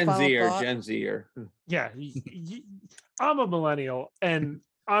got one Gen final Z or thought. Gen Z or Yeah, I'm a millennial, and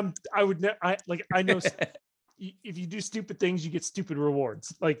I know if you do stupid things, you get stupid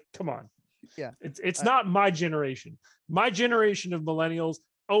rewards. Like, come on. Yeah. It's not my generation. My generation of millennials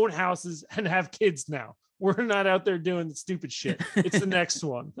own houses and have kids now. We're not out there doing the stupid shit. It's the next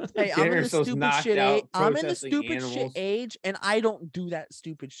one. Hey, I'm in the ourselves stupid knocked shit out age. I'm in the protesting stupid animals. shit age, and I don't do that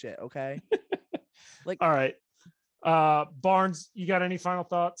stupid shit. Okay. Like, All right. Barnes, you got any final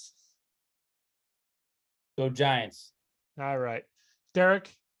thoughts? Go Giants. All right.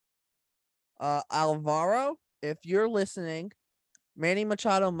 Derek. Alvaro, if you're listening, Manny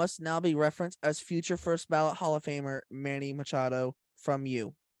Machado must now be referenced as future first ballot Hall of Famer Manny Machado from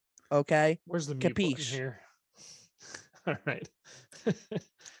you. Okay. Where's the mute button Capiche. here? All right.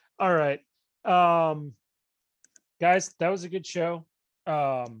 All right. Guys, that was a good show.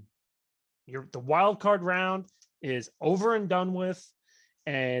 The wild card round is over and done with,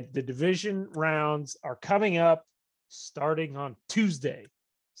 and the division rounds are coming up starting on Tuesday.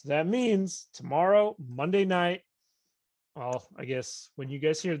 So that means tomorrow, Monday night, well, I guess when you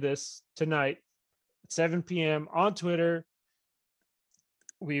guys hear this tonight at 7 p.m. on Twitter,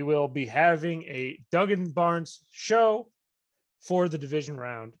 we will be having a Doug and Barnes show for the division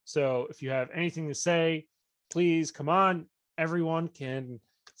round. So if you have anything to say, please come on. Everyone can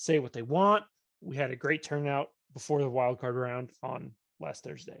say what they want. We had a great turnout before the wild card round on last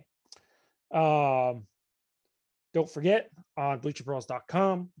Thursday. Don't forget, on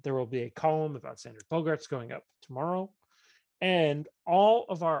bleacherbrawls.com, there will be a column about Sanders Bogarts going up tomorrow. And all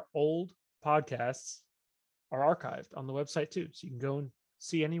of our old podcasts are archived on the website too. So you can go and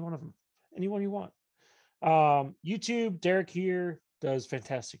see any one of them, anyone you want. YouTube, Derek here does a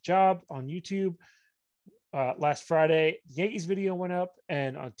fantastic job on YouTube. Last Friday, the Yankees video went up,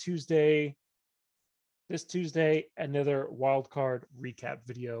 and on this Tuesday, another wild card recap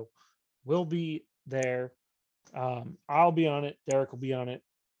video will be there. I'll be on it, Derek will be on it,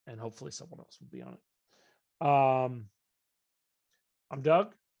 and hopefully someone else will be on it. I'm Doug.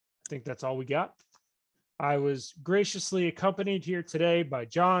 I think that's all we got. I was graciously accompanied here today by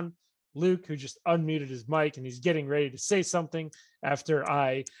John, Luke, who just unmuted his mic and he's getting ready to say something after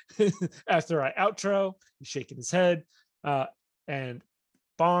I outro. He's shaking his head. And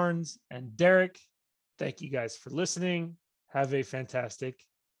Barnes and Derek, thank you guys for listening. Have a fantastic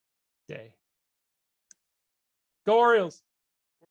day. Go Orioles.